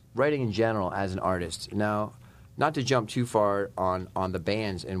writing in general as an artist. Now, not to jump too far on the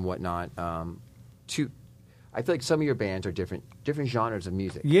bands and whatnot. I feel like some of your bands are different genres of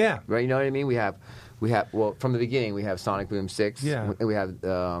music. Yeah. Right. You know what I mean? We have well, from the beginning we have Sonic Boom 6. Yeah. And we have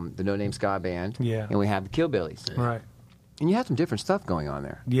the No Name Ska Band. Yeah. And we have the Killbillies. Right. And you have some different stuff going on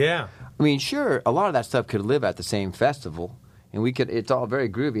there. Yeah. I mean, sure, a lot of that stuff could live at the same festival, and it's all very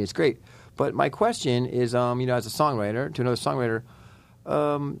groovy. It's great. But my question is, as a songwriter, to another songwriter,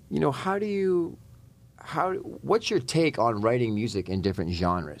 what's your take on writing music in different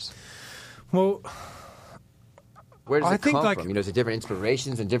genres? Well, where does it come like, from? Is it different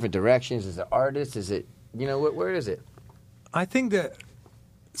inspirations and different directions? Is it artists? Is it, where is it? I think that,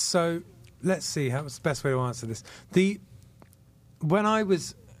 so let's see, how's the best way to answer this? When I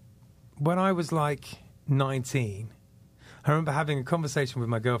was like 19, I remember having a conversation with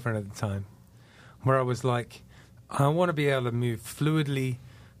my girlfriend at the time where I was like, I want to be able to move fluidly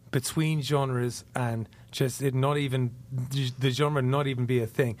between genres and just it not even the genre not even be a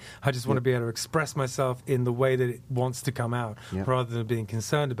thing. I just want to be able to express myself in the way that it wants to come out, rather than being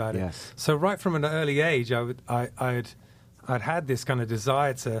concerned about it. So right from an early age, I'd had this kind of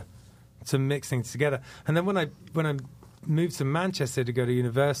desire to mix things together. And then when I moved to Manchester to go to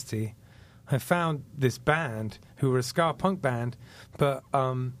university, I found this band who were a ska punk band, but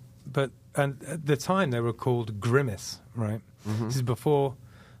and at the time they were called Grimace, right? Mm-hmm. This is before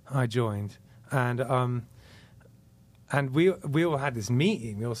I joined, and we all had this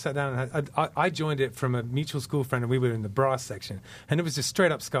meeting. We all sat down. And I joined it from a mutual school friend, and we were in the brass section, and it was just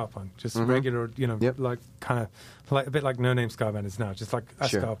straight up ska punk, just regular, like kind of like a bit like No Name Ska Band is now, just like a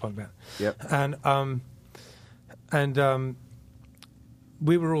ska punk band. Yep. And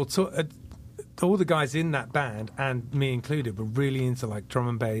we were all the guys in that band, and me included, were really into like drum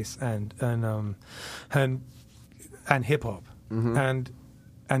and bass and hip hop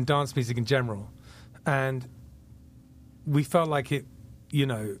and dance music in general, and we felt like it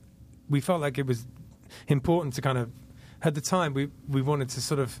was important to kind of, at the time we wanted to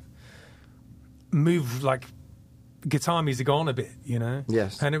sort of move like guitar music on a bit,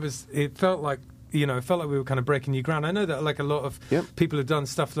 Yes. And it felt like we were kind of breaking new ground. I know that like a lot of people have done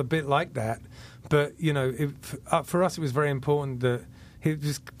stuff a bit like that, but for us it was very important that it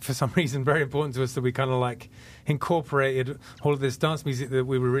was, for some reason, very important to us that we kind of like incorporated all of this dance music that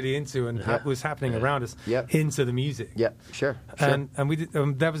we were really into and was happening around us into the music. Yeah, sure. And we did,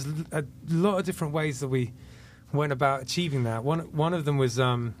 there was a lot of different ways that we went about achieving that. One of them was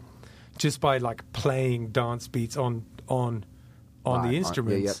just by like playing dance beats on the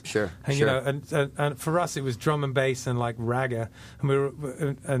instruments. Sure. And and for us it was drum and bass and like ragga, and we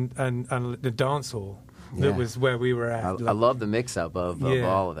were and the dance hall. That was where we were at. I love the mix-up of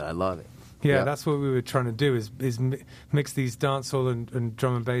all of it. I love it. Yeah, that's what we were trying to do, is mix these dancehall and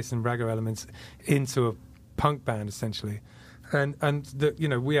drum and bass and ragga elements into a punk band, essentially. And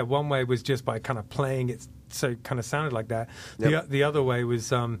one way was just by kind of playing it so it kind of sounded like that. The other way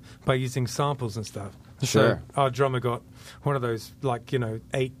was by using samples and stuff. Sure. So our drummer got one of those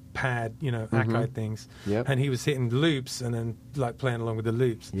 8-pad Akai things, and he was hitting loops and then like playing along with the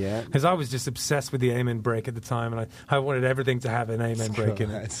loops. Yeah. Because I was just obsessed with the amen break at the time, and I wanted everything to have an amen break in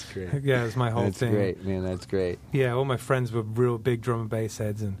it. That's great. Yeah, it was my whole thing. That's great, man. That's great. Yeah, all my friends were real big drum and bass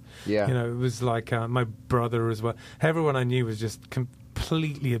heads, and it was like my brother as well. Everyone I knew was just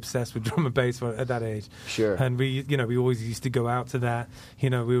completely obsessed with drum and bass at that age. Sure. And we always used to go out to that. I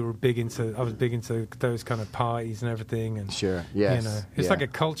was big into those kind of parties and everything. And sure. Yes. It's like a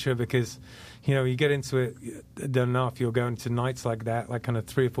culture, because you get into it enough, you're going to nights like that, like kind of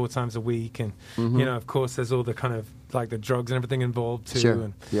 3 or 4 times a week, and of course there's all the kind of like the drugs and everything involved too.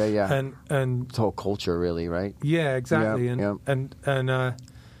 Sure. And and it's whole culture, really, right? Yeah, exactly. And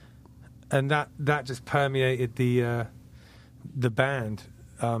that just permeated the band.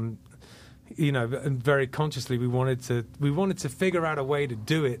 And very consciously we wanted to figure out a way to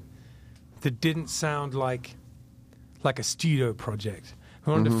do it that didn't sound like a studio project.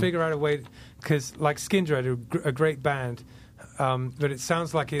 We wanted to figure out a way, because like Skin Dread are a great band, but it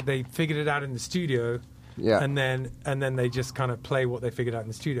sounds like they figured it out in the studio. Yeah. And then they just kind of play what they figured out in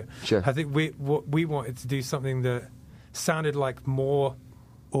the studio. Sure. I think we wanted to do something that sounded like more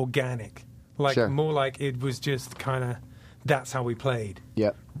organic, more like it was just kind of, that's how we played.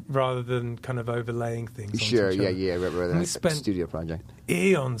 Yep. Rather than kind of overlaying things. Sure. Onto each other. Yeah. Rather than a studio project.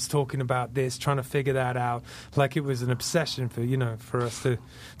 Eons talking about this, trying to figure that out. Like it was an obsession for us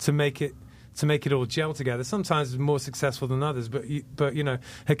to make it to make it all gel together. Sometimes more successful than others, but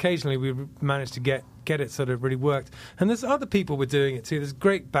occasionally we managed to get it sort of really worked. And there's other people were doing it too. There's a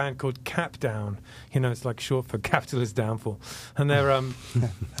great band called Capdown. It's like short for Capitalist Downfall, and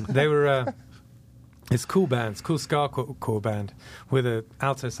they were it's cool ska band with an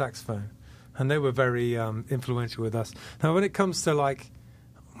alto saxophone, and they were very influential with us. Now, when it comes to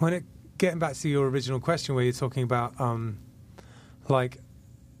getting back to your original question, where you're talking about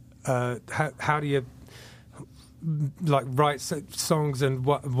how do you write songs, and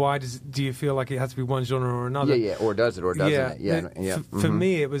why do you feel like it has to be one genre or another? Yeah, or does it, or doesn't it? Yeah. For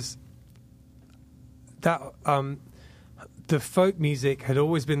me, it was that the folk music had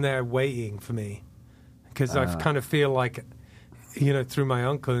always been there waiting for me, because I kind of feel like, through my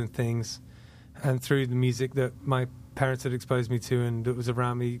uncle and things, and through the music that my parents had exposed me to and that was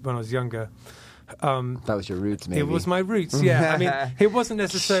around me when I was younger. That was your roots, maybe. It was my roots, yeah. I mean, it wasn't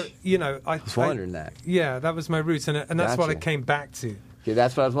necessarily, I was wondering that. Yeah, that was my roots, and that's what I came back to. Yeah,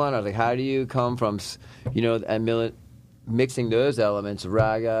 that's what I was wondering. I was like, how do you come from, mixing those elements,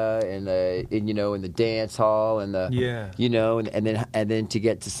 raga and in the dance hall and and then to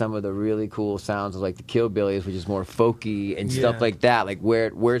get to some of the really cool sounds of like the Killbillies, which is more folky and stuff like that. Like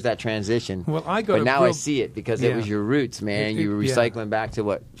where's that transition? Well, I see it because it was your roots, man. You were recycling back to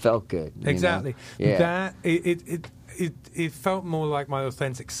what felt good. Exactly. Yeah. That it felt more like my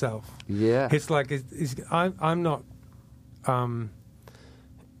authentic self. Yeah. It's like I'm not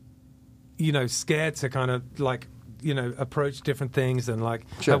scared to kind of like approach different things, and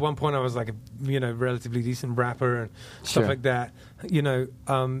at one point I was like a relatively decent rapper and stuff like that. I didn't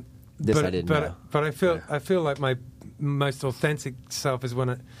know. But I feel like my most authentic self is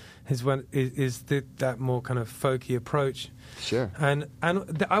when that more kind of folky approach. Sure. And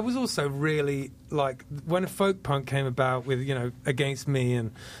I was also really like when folk punk came about with Against Me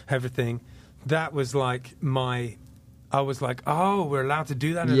and everything. That was like I was like, oh, we're allowed to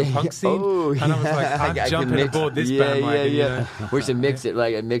do that in the punk scene? Oh, and I was like, I'm jumping aboard this bandwagon. We should mix it,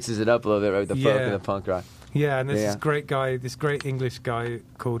 it mixes it up a little bit, right, with the folk and the punk rock. Yeah, and there's this great English guy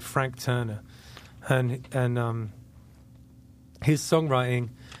called Frank Turner, and his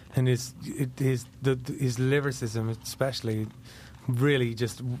songwriting and his lyricism especially really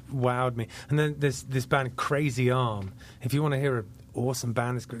just wowed me. And then there's this band Crazy Arm. If you want to hear an awesome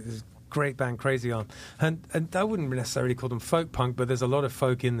band, there's great band Crazy Arm, and I wouldn't necessarily call them folk punk, but there's a lot of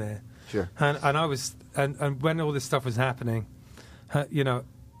folk in there. Sure. And I was and when all this stuff was happening, I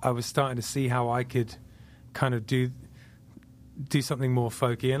was starting to see how I could kind of do something more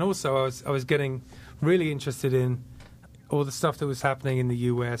folky, and also I was getting really interested in all the stuff that was happening in the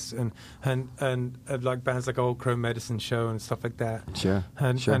US and like bands like Old Crow Medicine Show and stuff like that. Sure.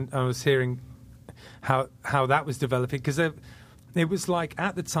 And I was hearing how that was developing, because it was like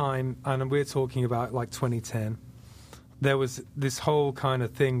at the time, and we're talking about like 2010, there was this whole kind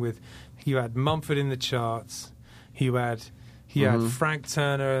of thing with, you had Mumford in the charts, you had Frank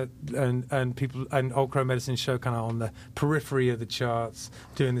Turner and people, and Old Crow Medicine Show kind of on the periphery of the charts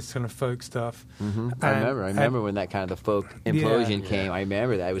doing this kind of folk stuff. Mm-hmm. I remember when that kind of the folk implosion came. I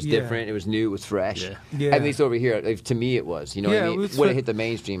remember that. It was different, it was new, it was fresh. Yeah. At least over here, to me it was. You know what I mean? When it hit the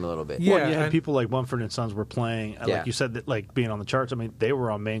mainstream a little bit. Yeah, and people like Mumford and Sons were playing, like you said, that like being on the charts. I mean, they were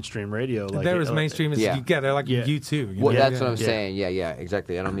on mainstream radio. Like, they're as mainstream as you get. They're like U2. Well, that's what I'm saying. Yeah,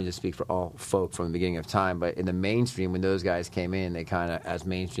 exactly. I don't mean to speak for all folk from the beginning of time, but in the mainstream, when those guys came in, they kind of, as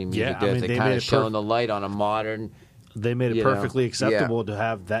mainstream music does, they kind of shone the light on a modern. They made it perfectly acceptable to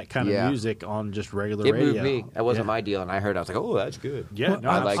have that kind of music on just regular radio. It moved me. That wasn't my deal, and I heard. I was like, "Oh, that's good." Yeah,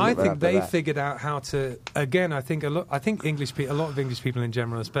 I think they figured out how to. Again, I think a lot of English people in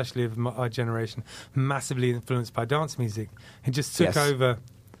general, especially of our generation, massively influenced by dance music. It just took over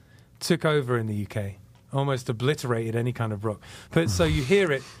in the UK, almost obliterated any kind of rock. But so you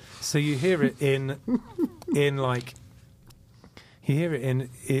hear it. in like. You hear it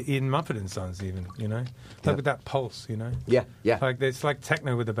in Mumford and Sons, even, like with that pulse, Yeah. Like it's like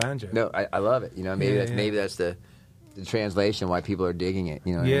techno with a banjo. No, I love it. Maybe that's the translation why people are digging it.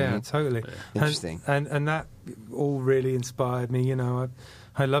 You know? What I mean? Totally. Interesting. And that all really inspired me. I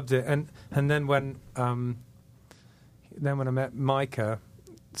loved it. And then when I met Micah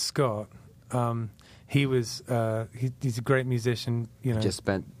Scott, he's a great musician. Just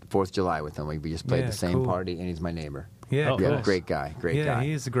spent 4th of July with him. We just played the same party, and he's my neighbor. Yeah, great guy. Yeah,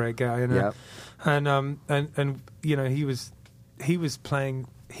 he is a great guy. And he was playing.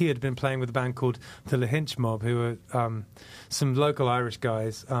 He had been playing with a band called the Lahinch Mob, who were some local Irish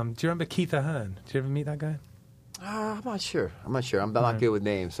guys. Do you remember Keith Ahern? Did you ever meet that guy? I'm not sure. I'm not good with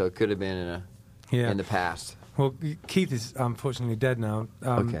names, so it could have been in the past. Well, Keith is unfortunately dead now.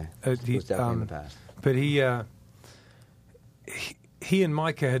 Okay. He, was definitely in the past. But he and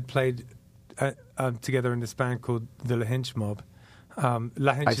Micah had played together in this band called the La Hinch Mob.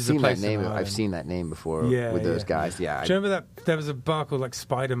 La Hinch is a place in Ireland. I've seen that name before with those guys. Yeah. Do you remember that there was a bar called like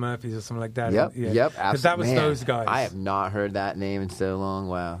Spider Murphy's or something like that? Yep. Absolutely. That was those guys. I have not heard that name in so long.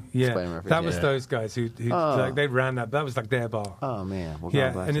 Wow. Yeah. Spider Murphy's, that was those guys who like, they ran that. That was like their bar. Oh man. Well,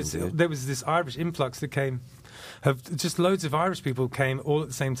 and there was this Irish influx that came. Just loads of Irish people came all at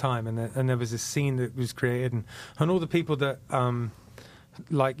the same time, and there was this scene that was created, and all the people that.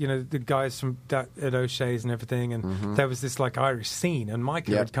 Like, you know, the guys from at O'Shea's and everything, and there was this like Irish scene, and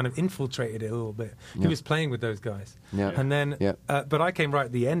Micah had kind of infiltrated it a little bit. He was playing with those guys, and then, but I came right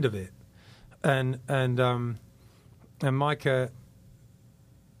at the end of it, and Micah,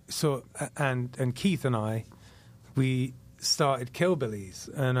 and Keith and I, we started Killbillies,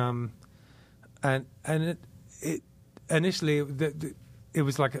 and it initially it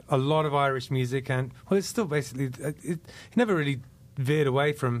was like a lot of Irish music, and well, it's still basically it never really veered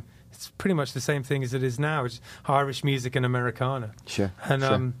away from. It's pretty much the same thing as it is now. It's Irish music and Americana. Sure.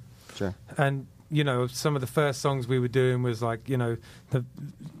 And sure. And you know, some of the first songs we were doing was like, you know, the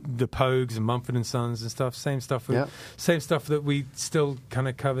Pogues and Mumford and Sons and stuff. Same stuff that we still kind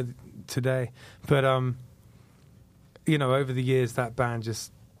of cover today. But you know, over the years, that band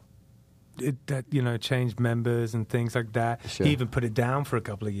just changed members and things like that. Sure. He even put it down for a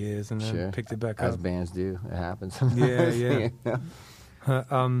couple of years and then picked it back up. As bands do, it happens. Yeah.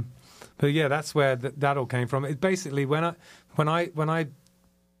 But yeah, that's where that all came from. It basically when I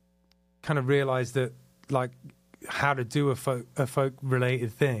kind of realized that, like, how to do a folk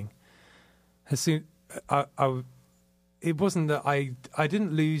related thing. As soon it wasn't that I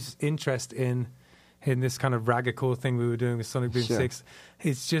didn't lose interest in this kind of raggacore thing we were doing with Sonic Boom 6.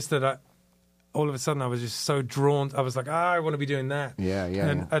 It's just that all of a sudden I was just so drawn. I was like, I want to be doing that.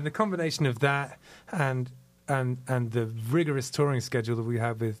 And the combination of that and the rigorous touring schedule that we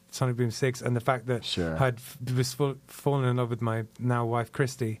had with Sonic Boom 6, and the fact that I was fallen in love with my now wife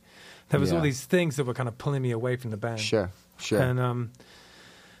Christy, there was all these things that were kind of pulling me away from the band. Sure. And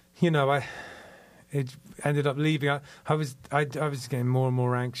it ended up leaving. I was getting more and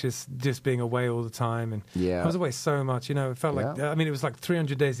more anxious just being away all the time, and I was away so much. You know, it felt like it was like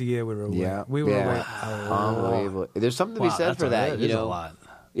 300 days a year we were away. Yeah. We were away. Unbelievable. There's something to be said for that. It is a lot.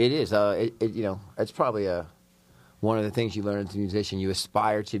 It is. It's probably one of the things you learn as a musician. You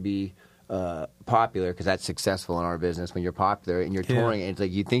aspire to be popular because that's successful in our business. When you're popular and you're touring, and it's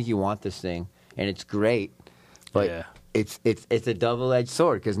like you think you want this thing, and it's great, but it's a double-edged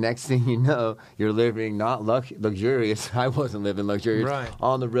sword, because next thing you know, you're living not luxurious. I wasn't living luxurious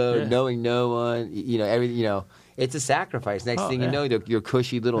on the road, knowing no one. Everything. It's a sacrifice. Next thing you know, your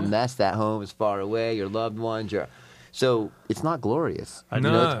cushy little nest at home is far away. Your loved ones. So it's not glorious.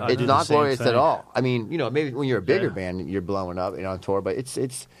 It's not glorious at all. I mean, maybe when you're a bigger band, you're blowing up, on tour, but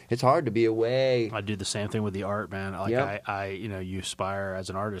it's hard to be away. I do the same thing with the art, man. Like you aspire as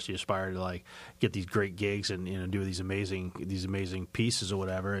an artist, you aspire to like get these great gigs and do these amazing pieces or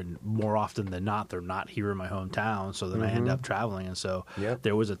whatever. And more often than not, they're not here in my hometown. So then I end up traveling. And so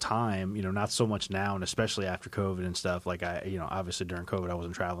there was a time, not so much now, and especially after COVID and stuff. Like obviously during COVID, I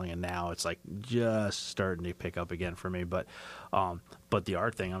wasn't traveling, and now it's like just starting to pick up again for me. But the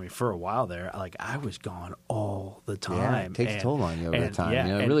art thing, I mean, for a while there, like I was gone all the time. Yeah, it takes a toll on you over the time.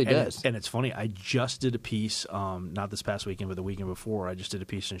 It really does. And it's funny, I just did a piece, not this past weekend, but the weekend before, I just did a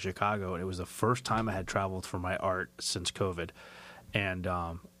piece in Chicago, and it was the first time I had traveled for my art since COVID. And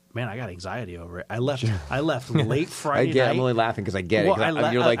man, I got anxiety over it. I left late Friday night. I'm only laughing because I get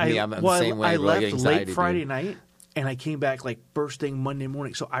it. You're like me. I'm the same way. I left late Friday night, and I came back like first thing Monday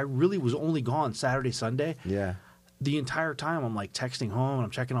morning. So I really was only gone Saturday, Sunday. Yeah. The entire time I'm like texting home and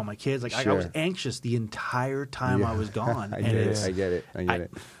I'm checking on my kids. Like I was anxious the entire time I was gone. I get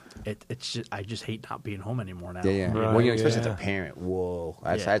it. It's just, I just hate not being home anymore now. Yeah. Right, when especially as a parent, whoa,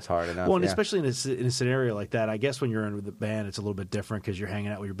 that's hard enough. Well, and especially in a scenario like that, I guess when you're in with the band, it's a little bit different because you're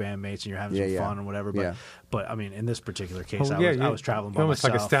hanging out with your bandmates and you're having some fun and whatever. But I mean, in this particular case, I was traveling by myself. Almost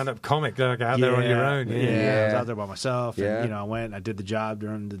like a stand-up comic, like out there on your own. I was out there by myself. And, I went, I did the job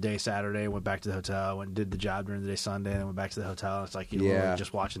during the day Saturday, went back to the hotel, went and did the job during the day Sunday, and went back to the hotel. It's like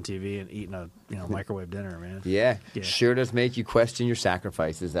just watching TV and eating a microwave dinner, man. Yeah, sure does make you question your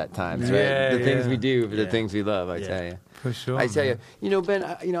sacrifices at times, right? The things we do for the things we love, I tell you. For sure. I tell you, Ben,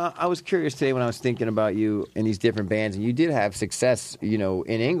 I was curious today when I was thinking about you and these different bands, and you did have success, in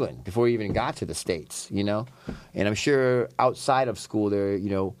England before you even got to the States, and I'm sure outside of school there,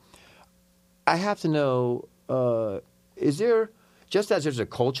 I have to know, is there, just as there's a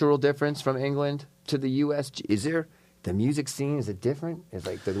cultural difference from England to the U.S.? Is there the music scene? Is it different? Is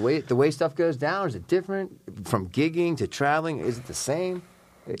like the way stuff goes down? Is it different from gigging to traveling? Is it the same?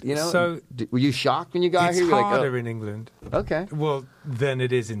 You know. So were you shocked when you got here? It's You're harder like, in England. Okay. Well, than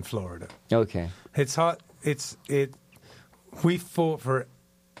it is in Florida. Okay. It's hard. We fought for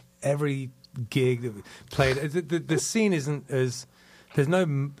every gig that we played. The scene isn't as there's no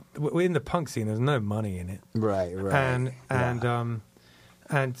in the punk scene. There's no money in it. Right.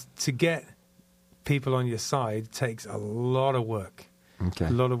 And to get people on your side takes a lot of work. Okay. A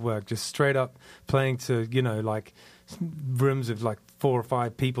lot of work. Just straight up playing to like rooms of like 4 or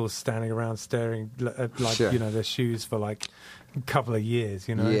 5 people standing around staring at like Sure. their shoes for like a couple of years.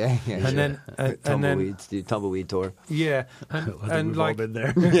 Yeah. And then Tumbleweeds, dude, tumbleweed tour. Yeah, and we've like all been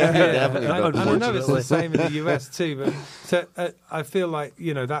there. Yeah, and definitely. I know it's the same in the US too, but I feel like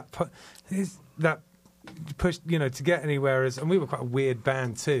that push to get anywhere is, and we were quite a weird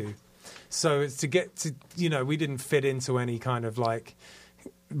band too, so it's to get to we didn't fit into any kind of like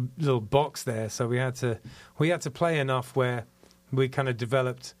little box there, so we had to play enough where we kind of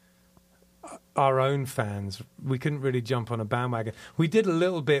developed our own fans. We couldn't really jump on a bandwagon. We did a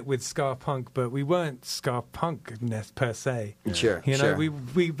little bit with ska punk, but we weren't ska punk per se. Sure. We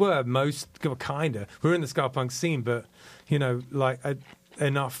were kind of. We were in the ska punk scene, but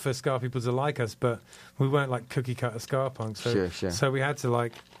enough for ska people to like us, but we weren't like cookie cutter ska punk. So, Sure. So we had to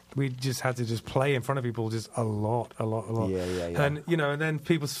just had to play in front of people just a lot. Yeah. And and then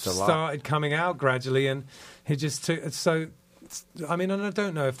people started coming out gradually, and it just took so. I mean, and I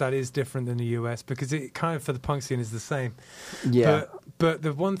don't know if that is different than the US, because it kind of for the punk scene is the same. Yeah. But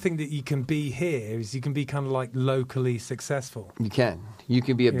the one thing that you can be here is you can be kind of like locally successful. You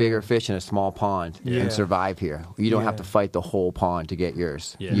can be a bigger fish in a small pond Yeah. and survive here. You don't have Yeah. to fight the whole pond to get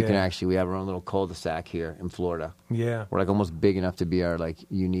yours. Yeah. You can Yeah. actually, we have our own little cul-de-sac here in Florida. Yeah. We're like almost big enough to be our like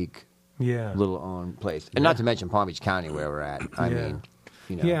unique Yeah. little own place. And not to mention Palm Beach County where we're at. I Yeah. mean,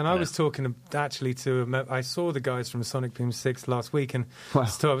 Yeah, and I was talking actually I saw the guys from Sonic Boom 6 last week, and Wow.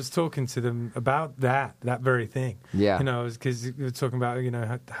 so I was talking to them about that very thing. Yeah. Because we were talking about,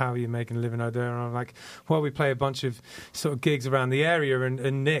 how you're making a living out there, and I'm like, well, we play a bunch of sort of gigs around the area,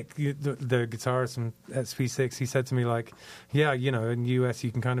 and Nick, the guitarist from SP6, he said to me like, yeah, in the US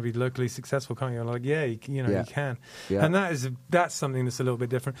you can kind of be locally successful, can't you? I'm like, yeah, you can. Yeah. And that's something that's a little bit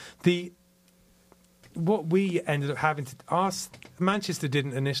different. What we ended up having to ask, Manchester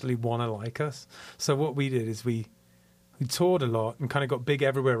didn't initially want to like us, so what we did is we toured a lot and kind of got big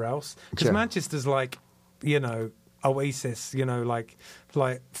everywhere else, because Sure. Manchester's like Oasis,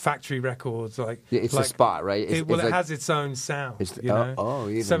 like Factory Records, it's a spot, right? It has its own sound.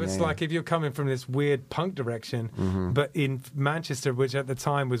 Even, So it's yeah. like if you're coming from this weird punk direction, but in Manchester, which at the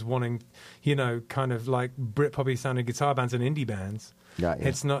time was wanting, kind of like Britpop sounding guitar bands and indie bands. Yeah.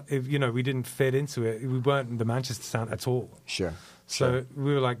 It's not, we didn't fit into it. We weren't the Manchester sound at all. Sure. So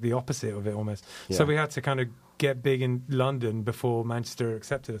we were like the opposite of it almost. Yeah. So we had to kind of get big in London before Manchester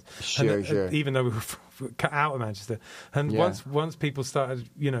accepted us. Sure. Even though we were cut out of Manchester. And Yeah. once people started,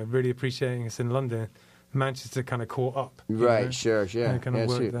 really appreciating us in London, Manchester kind of caught up. Right, sure. And it kind of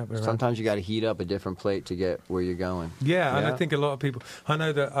worked that way around. Sometimes you got to heat up a different plate to get where you're going. Yeah, and I think a lot of people. I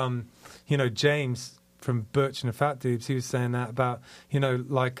know that James from Butch and the Fat Dudes, he was saying that about he's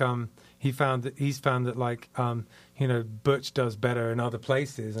found that Butch does better in other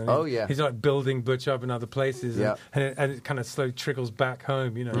places. And he's like building Butch up in other places, and it kind of slowly trickles back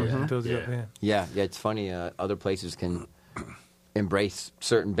home. And builds you up here. Yeah. It's funny. Other places can embrace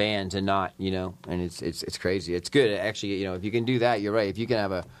certain bands and not, and it's crazy. It's good actually. If you can do that, you're right. If you can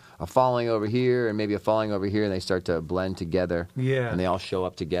have a following over here and maybe a following over here, and they start to blend together. Yeah. And they all show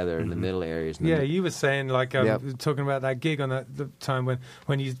up together in the middle areas. You were saying talking about that gig on the time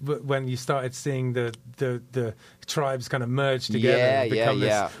when you started seeing the tribes kind of merge together and become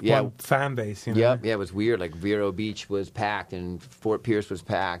this one fan base. Yeah, it was weird. Like Vero Beach was packed, and Fort Pierce was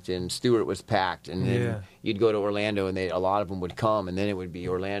packed, and Stewart was packed, and then you'd go to Orlando, and a lot of them would come, and then it would be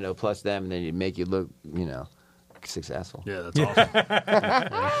Orlando plus them, and then it'd make you look, successful. Yeah, that's awesome.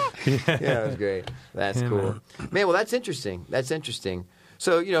 It was great. That's cool. Man, well, that's interesting.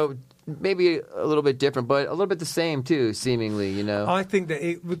 So, maybe a little bit different, but a little bit the same, too, seemingly, I think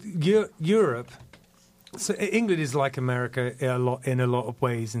that Europe... So England is like America in a lot of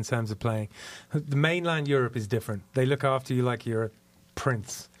ways in terms of playing. The mainland Europe is different. They look after you like you're a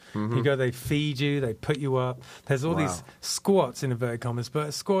prince. Mm-hmm. You go, they feed you, they put you up. There's all these squats in inverted commas, but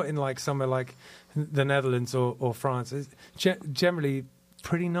a squat in like somewhere like the Netherlands or France is generally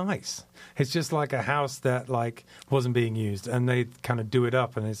pretty nice. It's just like a house that like wasn't being used, and they kind of do it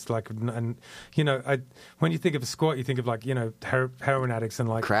up, and it's like, and you know, when you think of a squat, you think of like, you know, heroin addicts and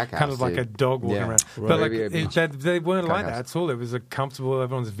like crack kind house, of like dude. a dog walking around. Right. But like they weren't Crack like that house. at all. It was a comfortable.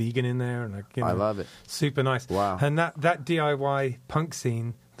 Everyone's vegan in there, and like, you know, I love it. super nice. Wow. And that DIY punk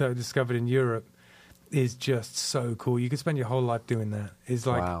scene that I discovered in Europe is just so cool. You could spend your whole life doing that. It's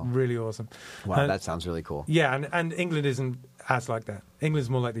like Wow. really awesome. Wow, And- that sounds really cool. yeah, and England isn't as like that. England's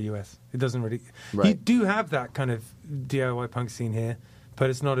more like the US. It doesn't really. Right. You do have that kind of DIY punk scene here, but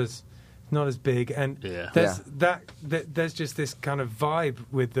it's not as big. And Yeah. there's there's just this kind of vibe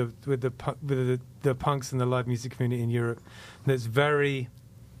with the punks and the live music community in Europe that's very.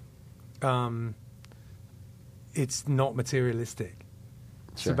 It's not materialistic.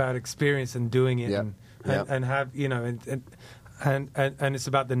 It's Sure. about experience and doing it, Yep. and Yep. and have, you know, and it's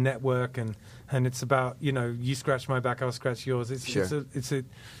about the network, and it's about, you know, you scratch my back, I'll scratch yours. Sure. It's a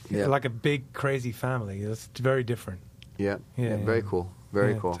Yeah. like a big crazy family. It's very different. Yeah. Yeah, Very yeah. cool.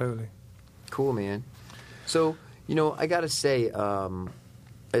 Very Yeah, cool. Totally. Cool, man. So, you know, I got to say,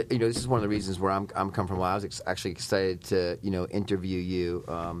 you know, this is one of the reasons where I'm come from. I was actually excited to, you know, interview you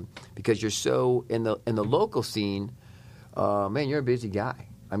because you're so in the local scene. Man, you're a busy guy.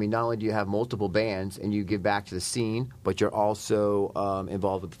 I mean, not only do you have multiple bands and you give back to the scene, but you're also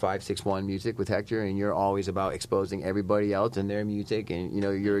involved with 561 Music with Hector, and you're always about exposing everybody else and their music. And, you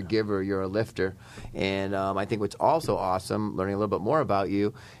know, you're a giver, you're a lifter. And I think what's also awesome, learning a little bit more about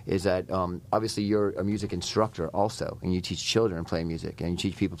you, is that obviously you're a music instructor also, and you teach children play music, and you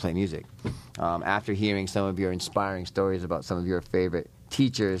teach people play music. After hearing some of your inspiring stories about some of your favorite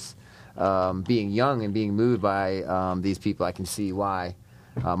teachers being young and being moved by these people, I can see why.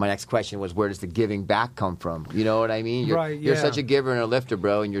 My next question was, where does the giving back come from? You know what I mean? You're, Right, you're yeah. such a giver and a lifter,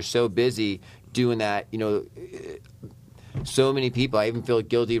 bro, and you're so busy doing that. You know, so many people, I even feel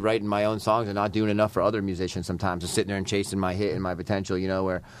guilty writing my own songs and not doing enough for other musicians sometimes, and sitting there and chasing my hit and my potential, you know,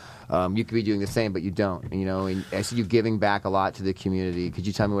 where you could be doing the same, but you don't, you know. And I see you giving back a lot to the community. Could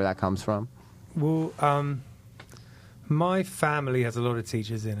you tell me where that comes from? Well, my family has a lot of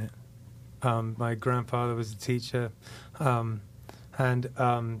teachers in it. My grandfather was a teacher, and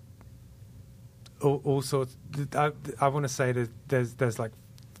all sorts. I want to say that there's like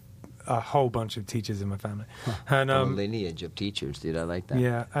a whole bunch of teachers in my family, and From a lineage of teachers, dude. I like that.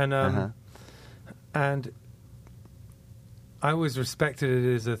 yeah, and Uh-huh. and I always respected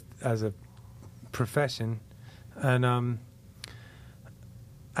it as a profession, and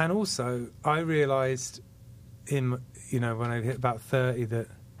also I realized when I hit about 30 that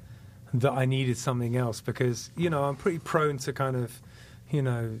I needed something else, because, you know, I'm pretty prone to kind of, you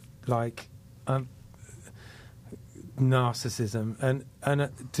know, like narcissism, and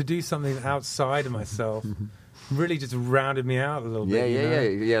to do something outside of myself really just rounded me out a little Yeah,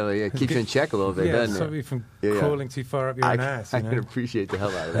 bit. yeah. Keeps you in check a little bit, Yeah, doesn't stop it? you from Yeah, yeah. crawling too far up your own ass. I You know? can appreciate the hell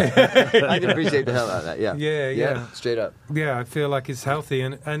out of that. I can appreciate the hell out of that. Yeah. Yeah. Straight up. Yeah, I feel like it's healthy,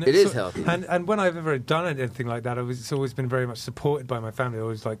 and It is healthy. And when I've ever done anything like that, it's always been very much supported by my family. I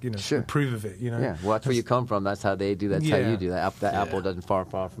always like, you know, Sure. approve of it. You know, Yeah. Well, that's where you come from. That's how they do. That's how Yeah. you do that. That apple doesn't fall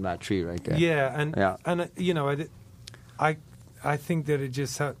far from that tree, right there. Yeah, and Yeah. you know, I think that it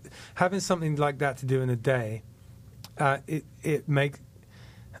just having something like that to do in a day, it makes.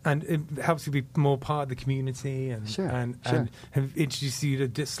 And it helps you be more part of the community, and Sure, and sure. introduce you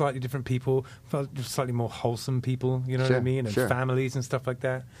to slightly different people, slightly more wholesome people. You know what Sure, I mean, and sure. families and stuff like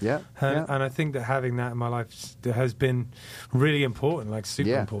that. Yeah, and, yeah. and I think that having that in my life has been really important, like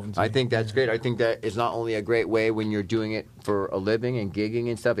super important. To I me. think that's great. I think that is not only a great way when you're doing it for a living and gigging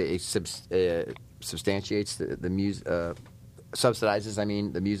and stuff. It substantiates the music. Subsidizes, I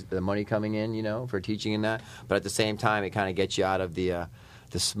mean, the money coming in, you know, for teaching and that. But at the same time, it kind of gets you out of the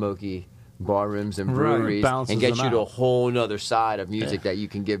smoky bar rooms and Right. breweries, Balances and gets them you to a out. whole other side of music that you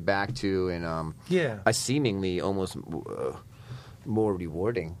can give back to, and Yeah. a seemingly almost more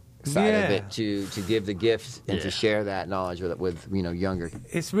rewarding side of Yeah. it to give the gifts and to share that knowledge with you know, younger.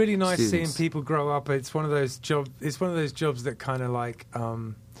 It's really nice students. seeing people grow up. It's one of those jobs. It's one of those jobs that kind of like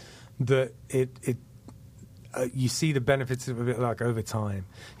that it. You see the benefits of it like over time,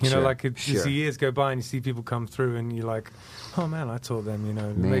 you know, Sure, like as sure. years go by and you see people come through and you're like, oh man, I taught them, you know,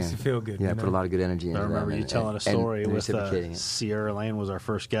 it makes you feel good. Yeah, you put know? a lot of good energy into I them remember you and- telling a and story with reciprocating it. Sierra Lane was our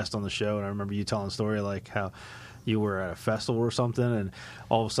first guest on the show, and I remember you telling a story like how you were at a festival or something, and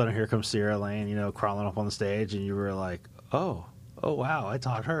all of a sudden here comes Sierra Lane, you know, crawling up on the stage, and you were like, oh, oh wow, I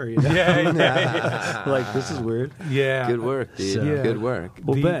taught her. You know? Yeah. Like, this is weird. Yeah. Good work, dude. So- Yeah. Good work.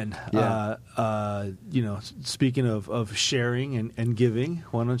 Well, Ben, Yeah. you know, speaking of sharing and giving,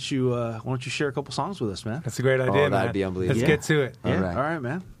 why don't you share a couple songs with us, man? That's a great idea, man. that'd be unbelievable. Let's get to it. All Yeah. right. All right,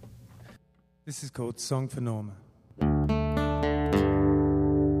 man. This is called Song for Norma.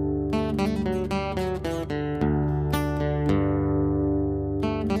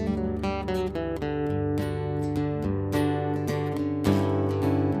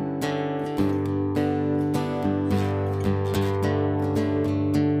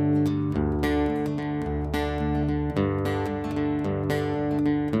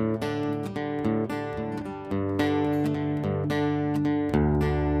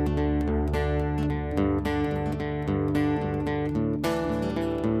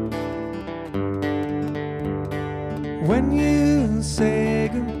 When you say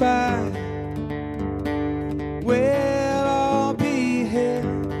goodbye, we'll all be here.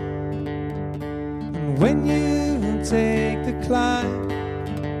 And when you take the climb,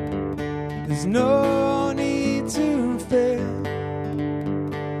 there's no need to fear.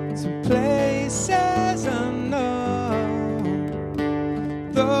 Some places unknown,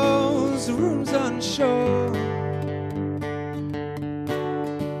 those rooms unsure.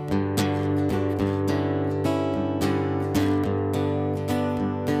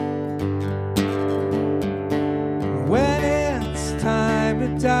 When it's time to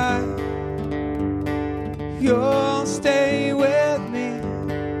die, you'll stay with me.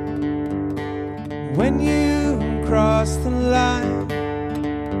 When you cross the line,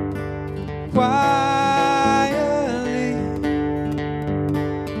 quietly,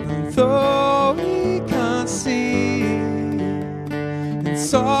 and though we can't see,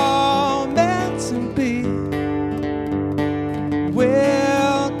 it's all meant to be.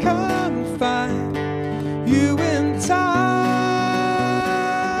 We'll come and find you in time.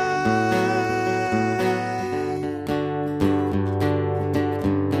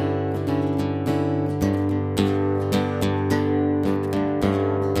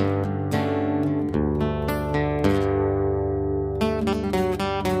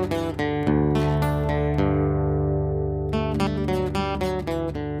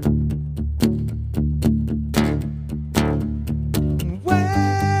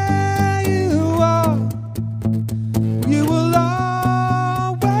 Where you are, you will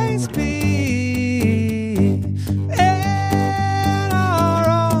always be in our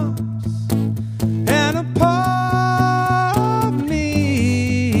arms and a part of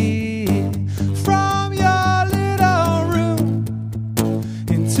me from your little room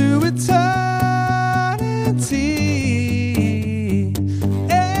into eternity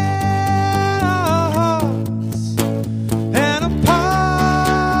in our hearts and a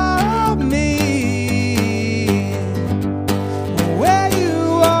part of me. Where you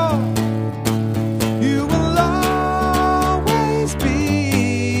are, you will always be.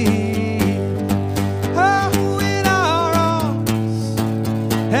 Oh, in our arms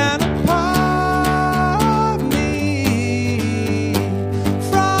and a part of me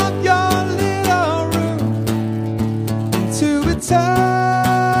from your little room into eternity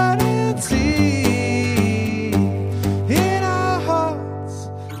in our hearts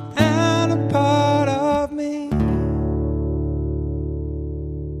and a part of me.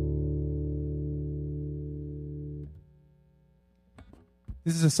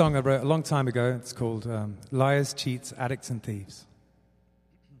 This is a song I wrote a long time ago. It's called Liars, Cheats, Addicts and Thieves.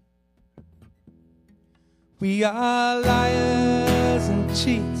 We are liars and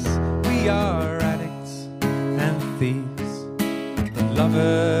cheats. We are addicts and thieves.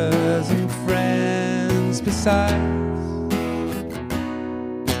 Lovers and friends besides.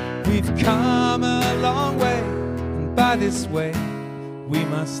 We've come a long way, and by this way we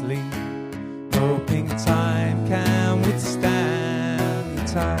must leave, hoping time can withstand the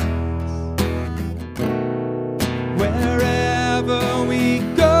tides. Wherever we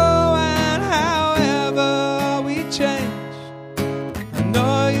go and however we change, I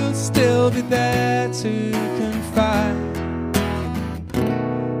know you'll still be there to confide.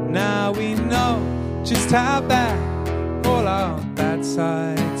 Now we know just how bad all our bad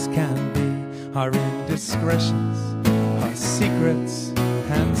sides can be. Our indiscretions, our secrets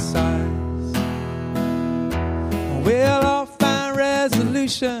and sighs. We'll all find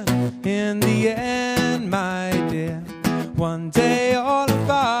resolution in the end, my dear. One day all of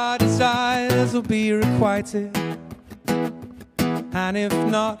our desires will be requited. And if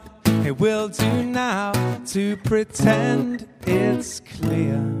not, it will do now to pretend it's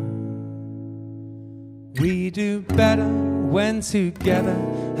clear. We do better when together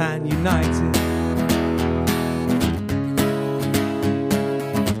and united.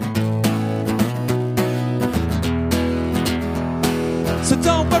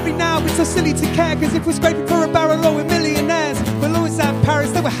 worry now, it's so silly to care, cause if we're scraping for a barrel or we're millionaires, we'll always have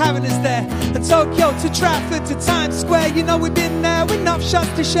Paris, they were having us there, and Tokyo to Trafford to Times Square. You know we've been there with enough shots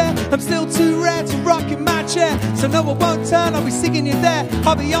to share. I'm still too rare to rock in my chair, so no one won't turn, I'll be singing you there.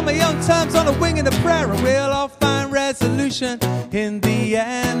 I'll be on my own terms, on a wing and a prayer, and we'll all find resolution in the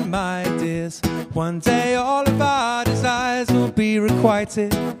end, my dears. One day all of our desires will be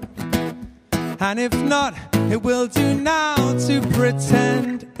requited, and if not, it will do now to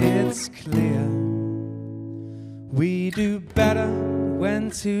pretend it's clear. We do better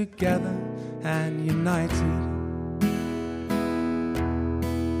when together and united.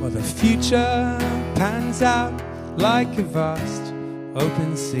 Well, the future pans out like a vast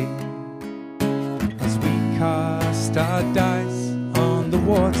open sea as we cast our dice on the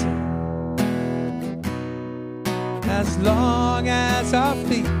water. As long as our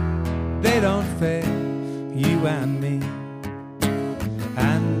feet, they don't fail, you and me,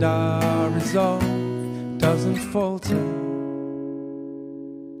 and our resolve doesn't falter.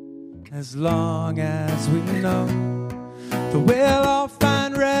 As long as we know that we'll all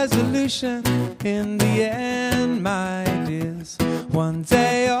find resolution in the end, my dears. One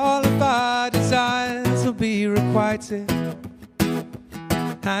day all of our desires will be requited,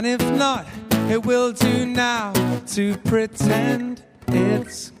 and if not, it will do now to pretend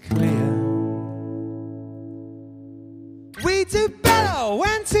it's clear. We do better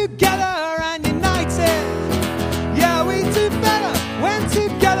when together and united. Yeah, we do better when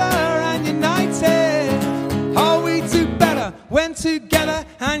together and united. Oh, we do better when together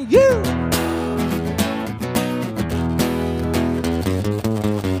and you.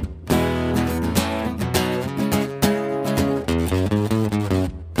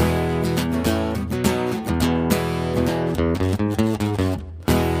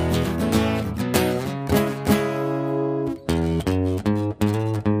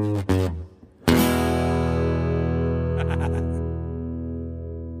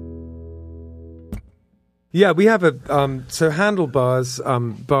 Yeah, we have a so Handlebars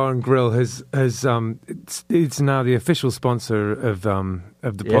Bar and Grill has it's now the official sponsor of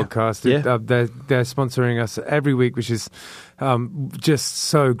the podcast. Yeah. They're sponsoring us every week, which is just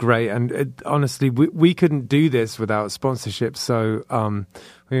so great. And honestly, we couldn't do this without sponsorship. So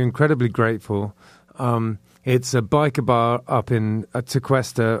we're incredibly grateful. It's a biker bar up in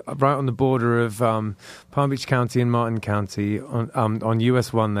Tequesta, right on the border of Palm Beach County and Martin County on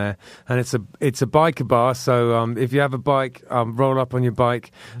US 1 there. And it's a biker bar, so if you have a bike, roll up on your bike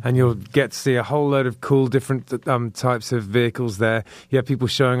and you'll get to see a whole load of cool different types of vehicles there. You have people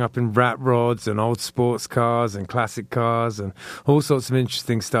showing up in rat rods and old sports cars and classic cars and all sorts of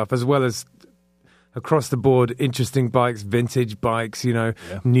interesting stuff, as well as across the board, interesting bikes, vintage bikes,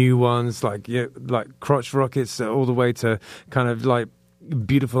 new ones like crotch rockets, all the way to kind of like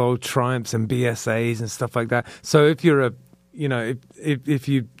beautiful old Triumphs and BSAs and stuff like that. So if you're if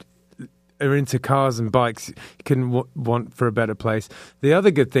you are into cars and bikes, you couldn't want for a better place. The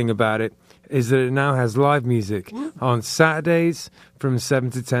other good thing about it is that it now has live music on Saturdays from 7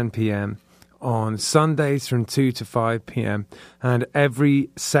 to 10 p.m. on Sundays from 2 to 5 p.m. and every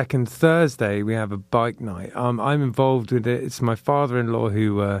second Thursday we have a bike night. I'm involved with it. It's my father-in-law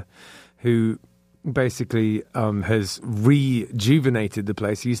who basically has rejuvenated the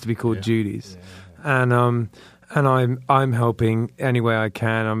place. It used to be called Judy's, and I'm helping any way I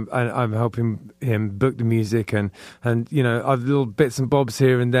can. I'm helping him book the music and I've little bits and bobs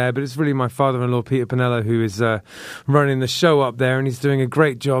here and there. But it's really my father-in-law Peter Pinello who is running the show up there, and he's doing a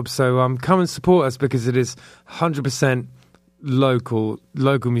great job. So come and support us, because it is 100% local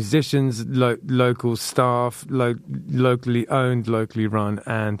musicians, local staff, locally owned, locally run,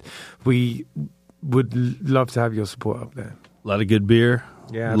 and we would love to have your support up there. A lot of good beer.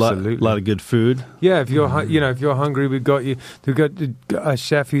 Yeah, absolutely. A lot of good food. Yeah, if you're if you're hungry, we've got a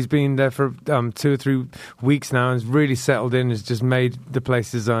chef who's been there for 2 or 3 weeks now and has really settled in. Has just made the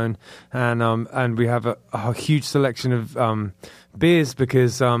place his own, and we have a huge selection of beers,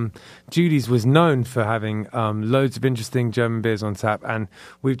 because Judy's was known for having loads of interesting German beers on tap, and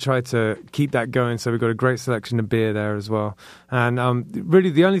we've tried to keep that going. So we've got a great selection of beer there as well. And really,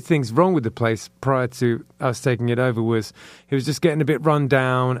 the only things wrong with the place prior to us taking it over was it was just getting a bit run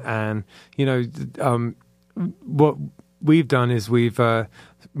down, and we've done is we've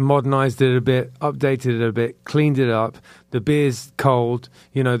modernized it a bit, updated it a bit, cleaned it up. The beer's cold,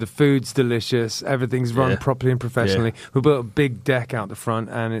 the food's delicious, everything's run properly and professionally. Yeah. We built a big deck out the front,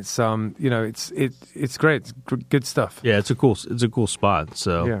 and it's it's great. It's good stuff. Yeah, it's a cool spot.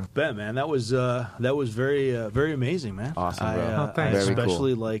 So yeah, bet, man, that was very very amazing, man. Awesome, bro. Thanks. I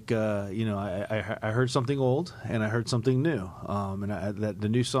especially cool. I heard something old and I heard something new. The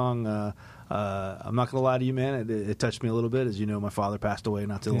new song. I'm not gonna lie to you, man. It touched me a little bit. As you know, my father passed away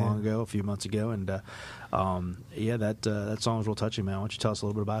not too long ago, a few months ago, and that song was real touching, man. Why don't you tell us a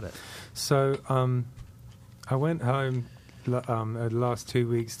little bit about it? So I went home the last 2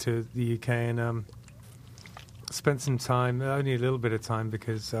 weeks to the UK and spent some time, only a little bit of time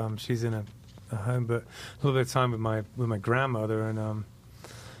because she's in a home, but a little bit of time with my grandmother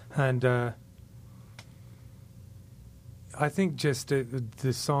and I think just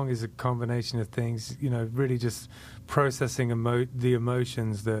the song is a combination of things, really just processing the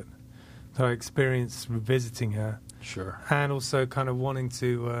emotions that I experienced visiting her. Sure. And also kind of wanting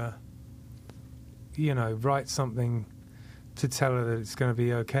to, write something to tell her that it's going to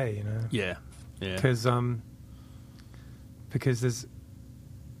be okay, Yeah. Yeah. Because there's,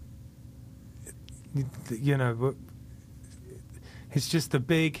 it's just a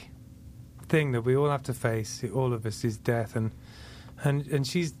big thing that we all have to face, all of us, is death, and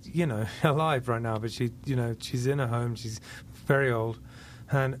she's alive right now, but she's in a home, she's very old,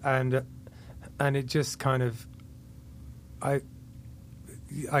 and it just kind of I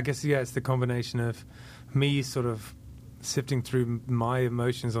guess it's the combination of me sort of sifting through my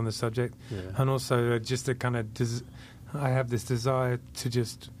emotions on the subject, and also just a kind of I have this desire to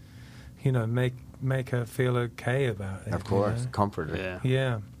just make her feel okay about it. Of course, comfort her.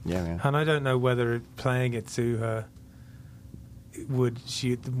 Yeah, man. And I don't know whether playing it to her would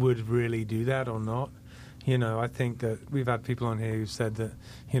really do that or not. I think that we've had people on here who said that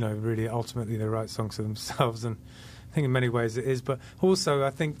really ultimately they write songs for themselves, and I think in many ways it is. But also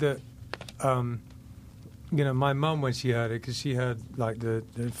I think that my mum, when she heard it, because she heard like the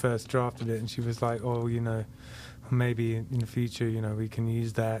first draft of it, and she was like, oh, maybe in the future we can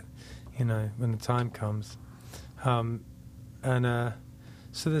use that when the time comes,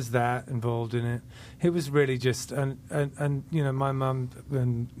 so there's that involved in it. It was really just, and my mum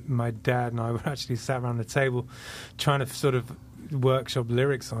and my dad and I were actually sat around the table trying to sort of workshop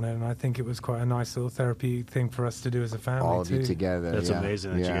lyrics on it, and I think it was quite a nice little therapy thing for us to do as a family. All of you together. That's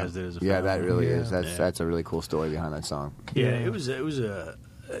amazing that you guys did as a family. Yeah, that really is. That's a really cool story behind that song. Yeah, it was a.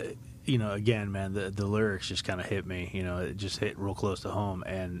 Again, man, the lyrics just kind of hit me. It just hit real close to home,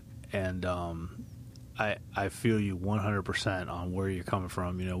 and I feel you 100% on where you're coming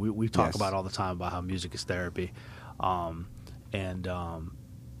from. We talk about all the time about how music is therapy,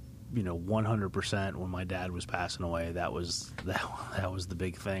 100% when my dad was passing away, that was the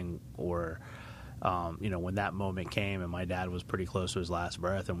big thing. Or when that moment came and my dad was pretty close to his last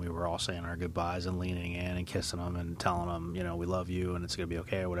breath, and we were all saying our goodbyes and leaning in and kissing him and telling him, we love you and it's gonna be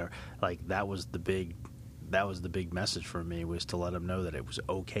okay or whatever. Like that was the big message for me, was to let him know that it was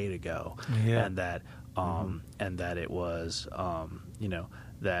okay to go, and that and that it was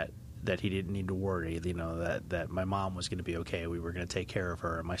that he didn't need to worry, that my mom was going to be okay, we were going to take care of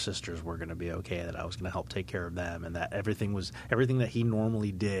her, and my sisters were going to be okay, that I was going to help take care of them, and that everything that he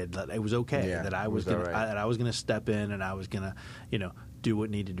normally did, that it was okay, that I was going to step in, and I was going to do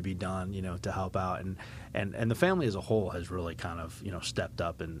what needed to be done, to help out, and the family as a whole has really kind of stepped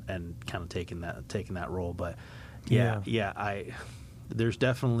up and kind of taken that role. But there's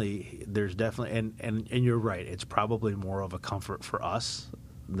definitely and you're right, it's probably more of a comfort for us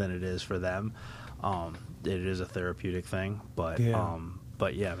than it is for them. It is a therapeutic thing, but man,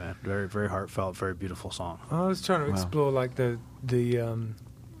 very very heartfelt, very beautiful song. I was trying to explore like the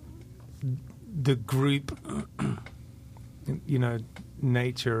group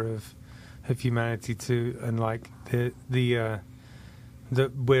nature of humanity too, and like the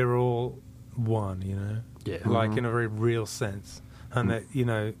that we're all one, like in a very real sense, and that you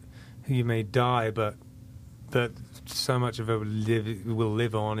may die, but so much of it will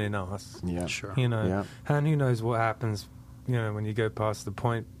live on in us. Yeah, sure. And who knows what happens, when you go past the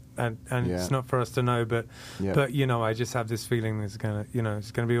point, and it's not for us to know, but I just have this feeling it's gonna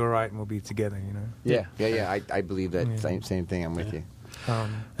be all right, and we'll be together. I believe that same thing. I'm with you.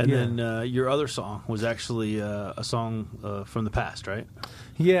 Then your other song was actually a song from the past, right?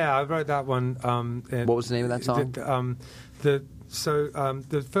 Yeah, I wrote that one. What was the name of that song? The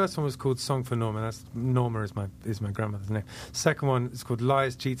first one was called "Song for Norma." Norma is my grandmother's name. Second one is called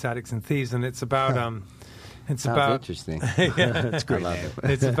 "Liars, Cheats, Addicts, and Thieves," and it's about Sounds interesting. Yeah, it's great.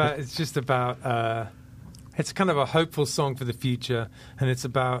 It's just about it's kind of a hopeful song for the future, and it's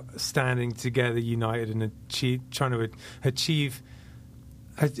about standing together, united, and trying to achieve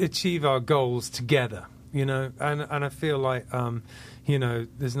our goals together. You know, and I feel like you know,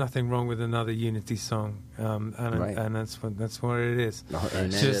 there's nothing wrong with another unity song, and that's what it is. Oh,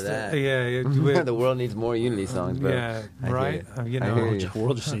 amen to that. The world needs more unity songs, bro. Yeah, right. You know, the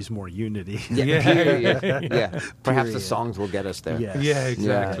world just needs more unity. Yeah. Perhaps the songs will get us there. Yeah,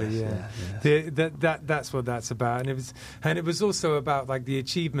 exactly. Yeah. That's what that's about, and it was also about like the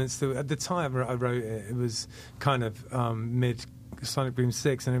achievements. That, at the time I wrote it, it was kind of mid Sonic Boom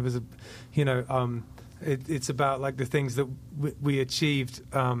 6, and it was it's about like the things that we achieved,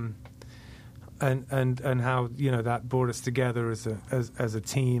 and how, you know, that brought us together as a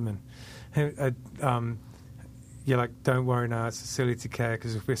team, and you're like, don't worry now, it's silly to care,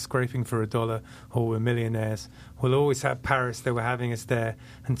 because if we're scraping for $1 or we're millionaires, we'll always have Paris, they were having us there,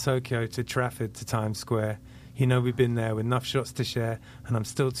 and Tokyo to Trafford to Times Square. You know, we've been there with enough shots to share, and I'm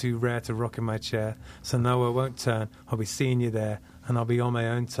still too rare to rock in my chair. So no, I won't turn. I'll be seeing you there, and I'll be on my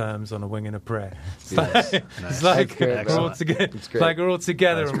own terms on a wing and a prayer. It's like we're all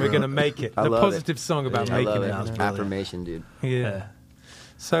together, and we're going to make it. The positive song about making it. Affirmation, dude. Yeah.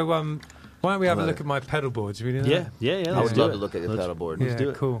 So why don't we have a look at my pedal boards? Really? Yeah. I would love to look at your pedal board. Let's do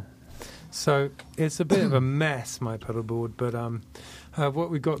it. Cool. So it's a bit of a mess, my pedal board, but what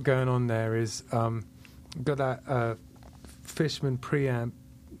we've got going on there is got that Fishman preamp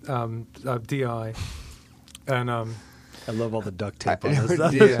DI, and I love all the duct tape on this.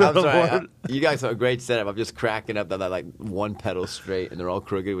 I'm sorry. You guys have a great setup. I'm just cracking up that like one pedal straight and they're all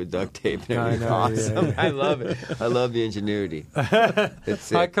crooked with duct tape. And everything's awesome. Yeah. I love it. I love the ingenuity.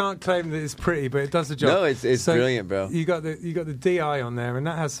 I can't claim that it's pretty, but it does the job. No, it's brilliant, bro. You got the DI on there, and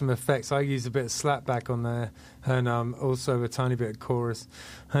that has some effects. I use a bit of slapback on there, and also a tiny bit of chorus,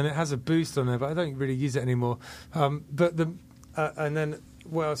 and it has a boost on there, but I don't really use it anymore. But and then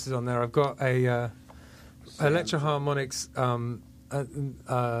what else is on there? I've got a Electro-Harmonix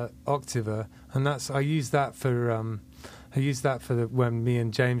Octaver, and I use that for when me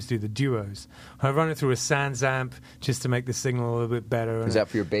and James do the duos. I run it through a Sans amp just to make the signal a little bit better. Is that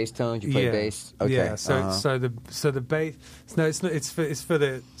for your bass tones? You play bass? Okay. Yeah. So the bass. No, it's not. It's for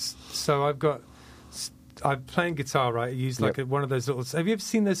the. So I'm playing guitar, right? I use like one of those little. Have you ever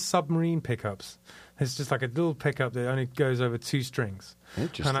seen those submarine pickups? It's just like a little pickup that only goes over 2 strings.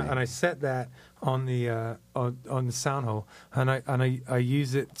 Interesting. And I set that on the sound hole, and I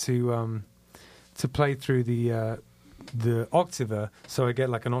use it to play through the octaver, so I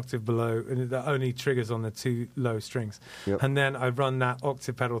get like an octave below, and that only triggers on the 2 low strings. Yep. And then I run that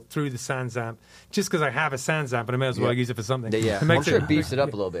octave pedal through the Sans amp, just because I have a Sans amp, and I may as well use it for something. Yeah, I'm sure it beefs it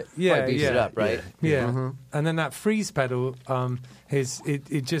up a little bit. Yeah, beefs it up, right? Yeah. Mm-hmm. And then that freeze pedal is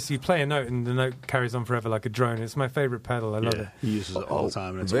it just, you play a note and the note carries on forever like a drone. It's my favorite pedal. I love it. He uses it all the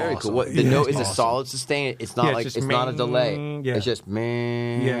time, and it's very awesome. cool. What, the note is a solid sustain. It's not like it's not a delay. Yeah. It's just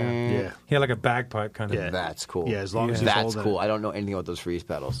Yeah, like a bagpipe kind of. Yeah. That's cool. Yeah, as long as that's cool. I don't know anything about those freeze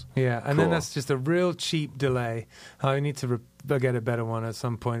pedals. Yeah, and then that's just a real cheap delay. I need to get a better one at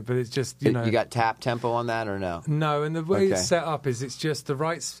some point, but it's just, you know. You got tap tempo on that or no? No, and the way it's set up is it's just the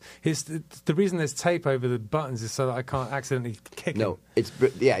right. The reason there's tape over the buttons is so that I can't accidentally kick No, it.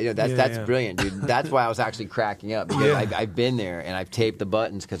 that's brilliant, dude. That's why I was actually cracking up, because I've been there and I've taped the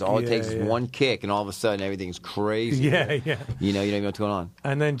buttons, because all it takes is one kick and all of a sudden everything's crazy. Yeah. You don't even know what's going on.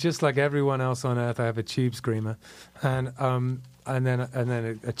 And then just like everyone else on earth, I have a tube screamer, and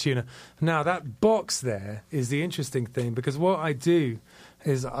then a tuner. Now that box there is the interesting thing, because what I do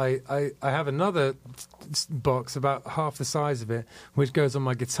is I have another box about half the size of it, which goes on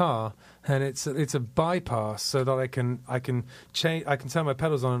my guitar, and it's a bypass, so that I can change. I can turn my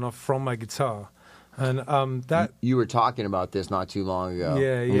pedals on and off from my guitar. And that you were talking about this not too long ago.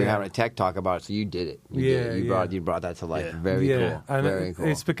 We were having a tech talk about it, so you did it. You brought that to life. Very cool. And very cool.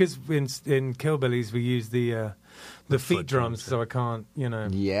 It's because in Killbillies we use the feet drums, so I can't,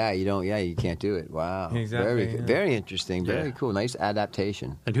 Yeah, you don't. Yeah, you can't do it. Wow. Exactly. Very interesting. Very cool. Nice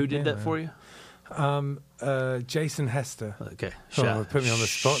adaptation. And who did that for you? Jason Hester. Okay. Put me on the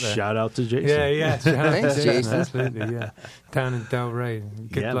spot there. Shout out to Jason. Yeah. Thanks, Jason. Absolutely, yeah. Down in Delray.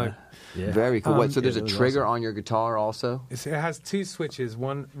 Good bloke. Yeah. Very cool. So there's a trigger on your guitar also? It has 2 switches.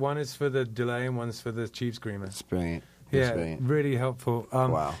 One is for the delay and one's for the tube screamer. That's brilliant. Yeah, brilliant. really helpful.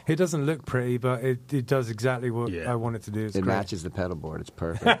 Wow. It doesn't look pretty, but it does exactly what I want it to do. It's It great. matches the pedal board. It's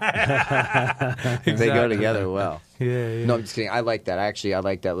perfect. They go together well. Yeah. No, I'm just kidding. I like that. Actually, I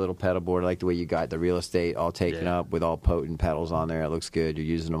like that little pedal board. I like the way you got the real estate all taken up with all potent pedals on there. It looks good. You're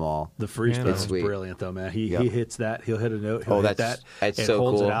using them all. The freeze Yeah. pedal It's is sweet. brilliant, though, man. He Yep. hits that. He'll hit a note. He'll hit that's and so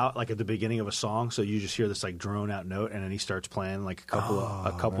holds cool. it out like at the beginning of a song. So you just hear this like drone out note, and then he starts playing like a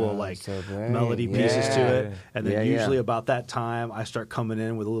couple of like so great. melody pieces to it. Yeah. And then Yeah, usually yeah. about that time, I start coming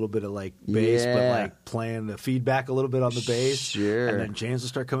in with a little bit of like bass, but Yeah. like playing the feedback a little bit on the bass. Sure. And then James will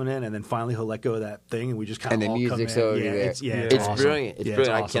start coming in, and then finally he'll let go of that thing, and we just kind And of the all music's come in. already Yeah, there. it's It's awesome. brilliant. It's Yeah,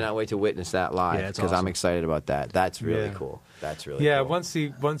 brilliant. I awesome. cannot wait to witness that live Yeah, it's because I'm awesome. excited about that. That's really Yeah. cool. That's really Yeah, cool.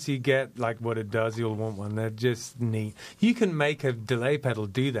 once you get like what it does, you'll want one. They're just neat. You can make a delay pedal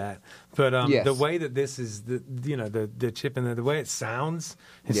do that, but Yes. the way that this is, the chip in there, the way it sounds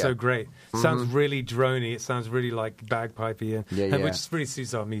is Yeah. so great. It sounds really drony. It sounds really like bagpipey, and which really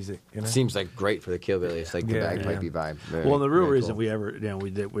suits our music. You know? Seems like great for the Killbilly. It's like the Yeah, bagpipey vibe. Very, Well, the real very reason cool. we ever,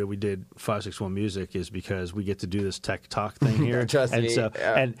 we did 561 Music is because we get to do this tech talk thing here, Trust and me, so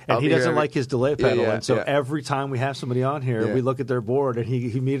and I'll he be doesn't here like his delay pedal, yeah, and so yeah. every time we have somebody on here, Yeah. we look at their board, and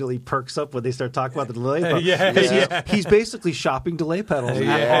he immediately perks up when they start talking about the delay pedal. Yeah, 'Cause yeah. He's basically shopping delay pedals on the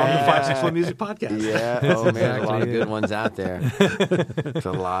Yeah. 561 Music podcast. Yeah. Oh man, there's a lot exactly of it. good ones out there. There's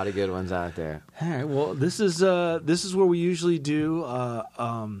a lot of good ones out there. All right. Well, this is where we usually do.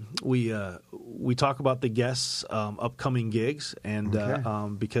 We talk about the guests' upcoming gigs, and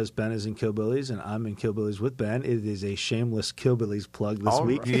because Ben is in Killbillies and I'm in Killbillies with Ben, it is a shameless Killbillies plug this All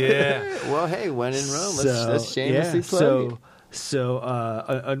week. right. Yeah. Well, hey, when in Rome, let's shamelessly plug it. So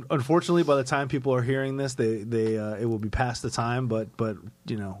unfortunately, by the time people are hearing this, they it will be past the time. But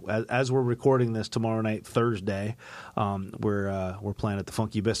as we're recording this tomorrow night, Thursday, we're playing at the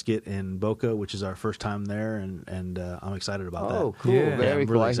Funky Biscuit in Boca, which is our first time there, and I'm excited about that. Oh, cool. Yeah. Very I'm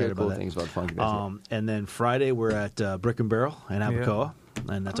cool. really I excited hear cool about that. things about Funky Biscuit. And then Friday we're at Brick and Barrel in Abacoa,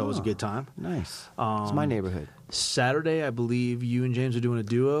 and that's always a good time. Nice. It's my neighborhood. Saturday, I believe you and James are doing a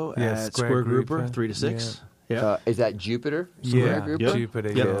duo Yeah, at Square Square Grouper. Grouper, 3 to 6. Yeah. Is that Jupiter? Yeah, Group? Yep.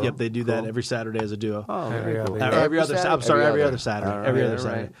 Jupiter. Yep, yeah. yep, they do that Cool. every Saturday as a duo. Oh, Every very cool. other- Every other Saturday. I'm sorry, every other Saturday. All right, Every other all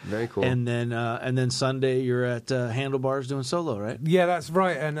right. Saturday. Very cool. And then Sunday you're at Handlebars doing solo, right? Yeah, that's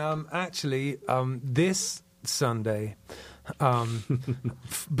right. And actually, this Sunday,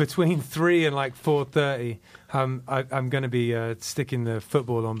 between 3 and like 4:30, I'm going to be sticking the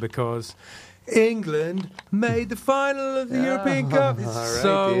football on because England made the final of the European Cup. It's all right,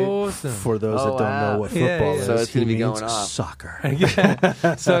 so dude. awesome. For those Oh, that don't wow. know what Yeah, football yeah. is, So it's gonna he be going means off. soccer.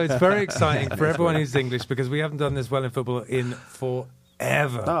 Yeah, so it's very exciting for everyone who's English because we haven't done this well in football in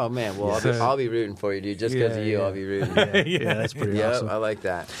forever. Oh man, well Yeah. I'll be rooting for you, dude. Just because of Yeah, you, yeah. I'll be rooting. Yeah, that's pretty Yep, awesome. I like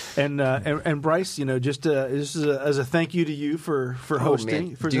that. And Bryce, just this is as a thank you to you for hosting.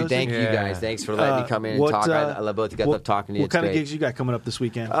 Man. For Dude, hosting. thank you Yeah. guys. Thanks for letting me come in and what, talk. I love both. Got love talking to you. What It's kind of great. gigs you got coming up this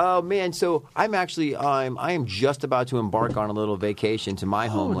weekend? Oh man, so I'm actually I am just about to embark on a little vacation to my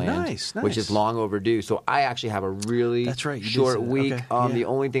homeland, nice, which is nice. long overdue. So I actually have a really That's right, you did short say that. week. Okay, yeah. The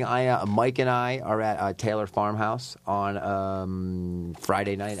only thing Mike and I are at Taylor Farmhouse on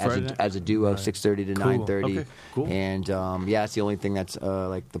Friday night Friday night? as a duo, 6:30 to Cool. 9:30. Okay, cool. And it's the only thing that's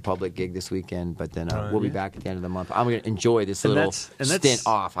like the public gig this weekend. But then Right. we'll be back at the end of the month. I'm going to enjoy this And little that's- stint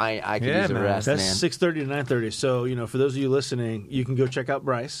off. I could Yeah, use a man. rest, That's man. 6:30 to 9:30. So for those of you listening, you can go check out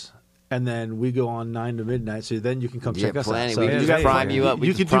Bryce. And then we go on 9 to midnight, so then you can come Yeah, check us plenty. out. So We can you just got- prime you up. We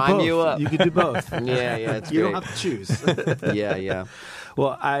You can could do prime both. you up. You could do both. Yeah, it's You great. don't have to choose. Yeah.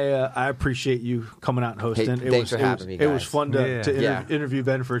 Well, I appreciate you coming out and hosting. Hey, thanks for having me, It was guys. fun to, Yeah. Yeah. interview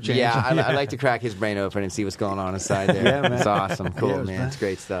Ben for a change. Yeah, I like to crack his brain open and see what's going on inside there. Yeah, man. It's awesome. Cool, Yeah, it was man. fun. It's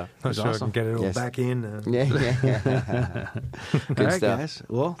great stuff. Not sure awesome. I can get it all Yes. back in. Yeah. Good All right, stuff. guys.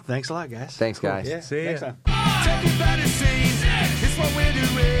 Well, thanks a lot, guys. Thanks, guys. Yeah, See ya. next time. Take it back and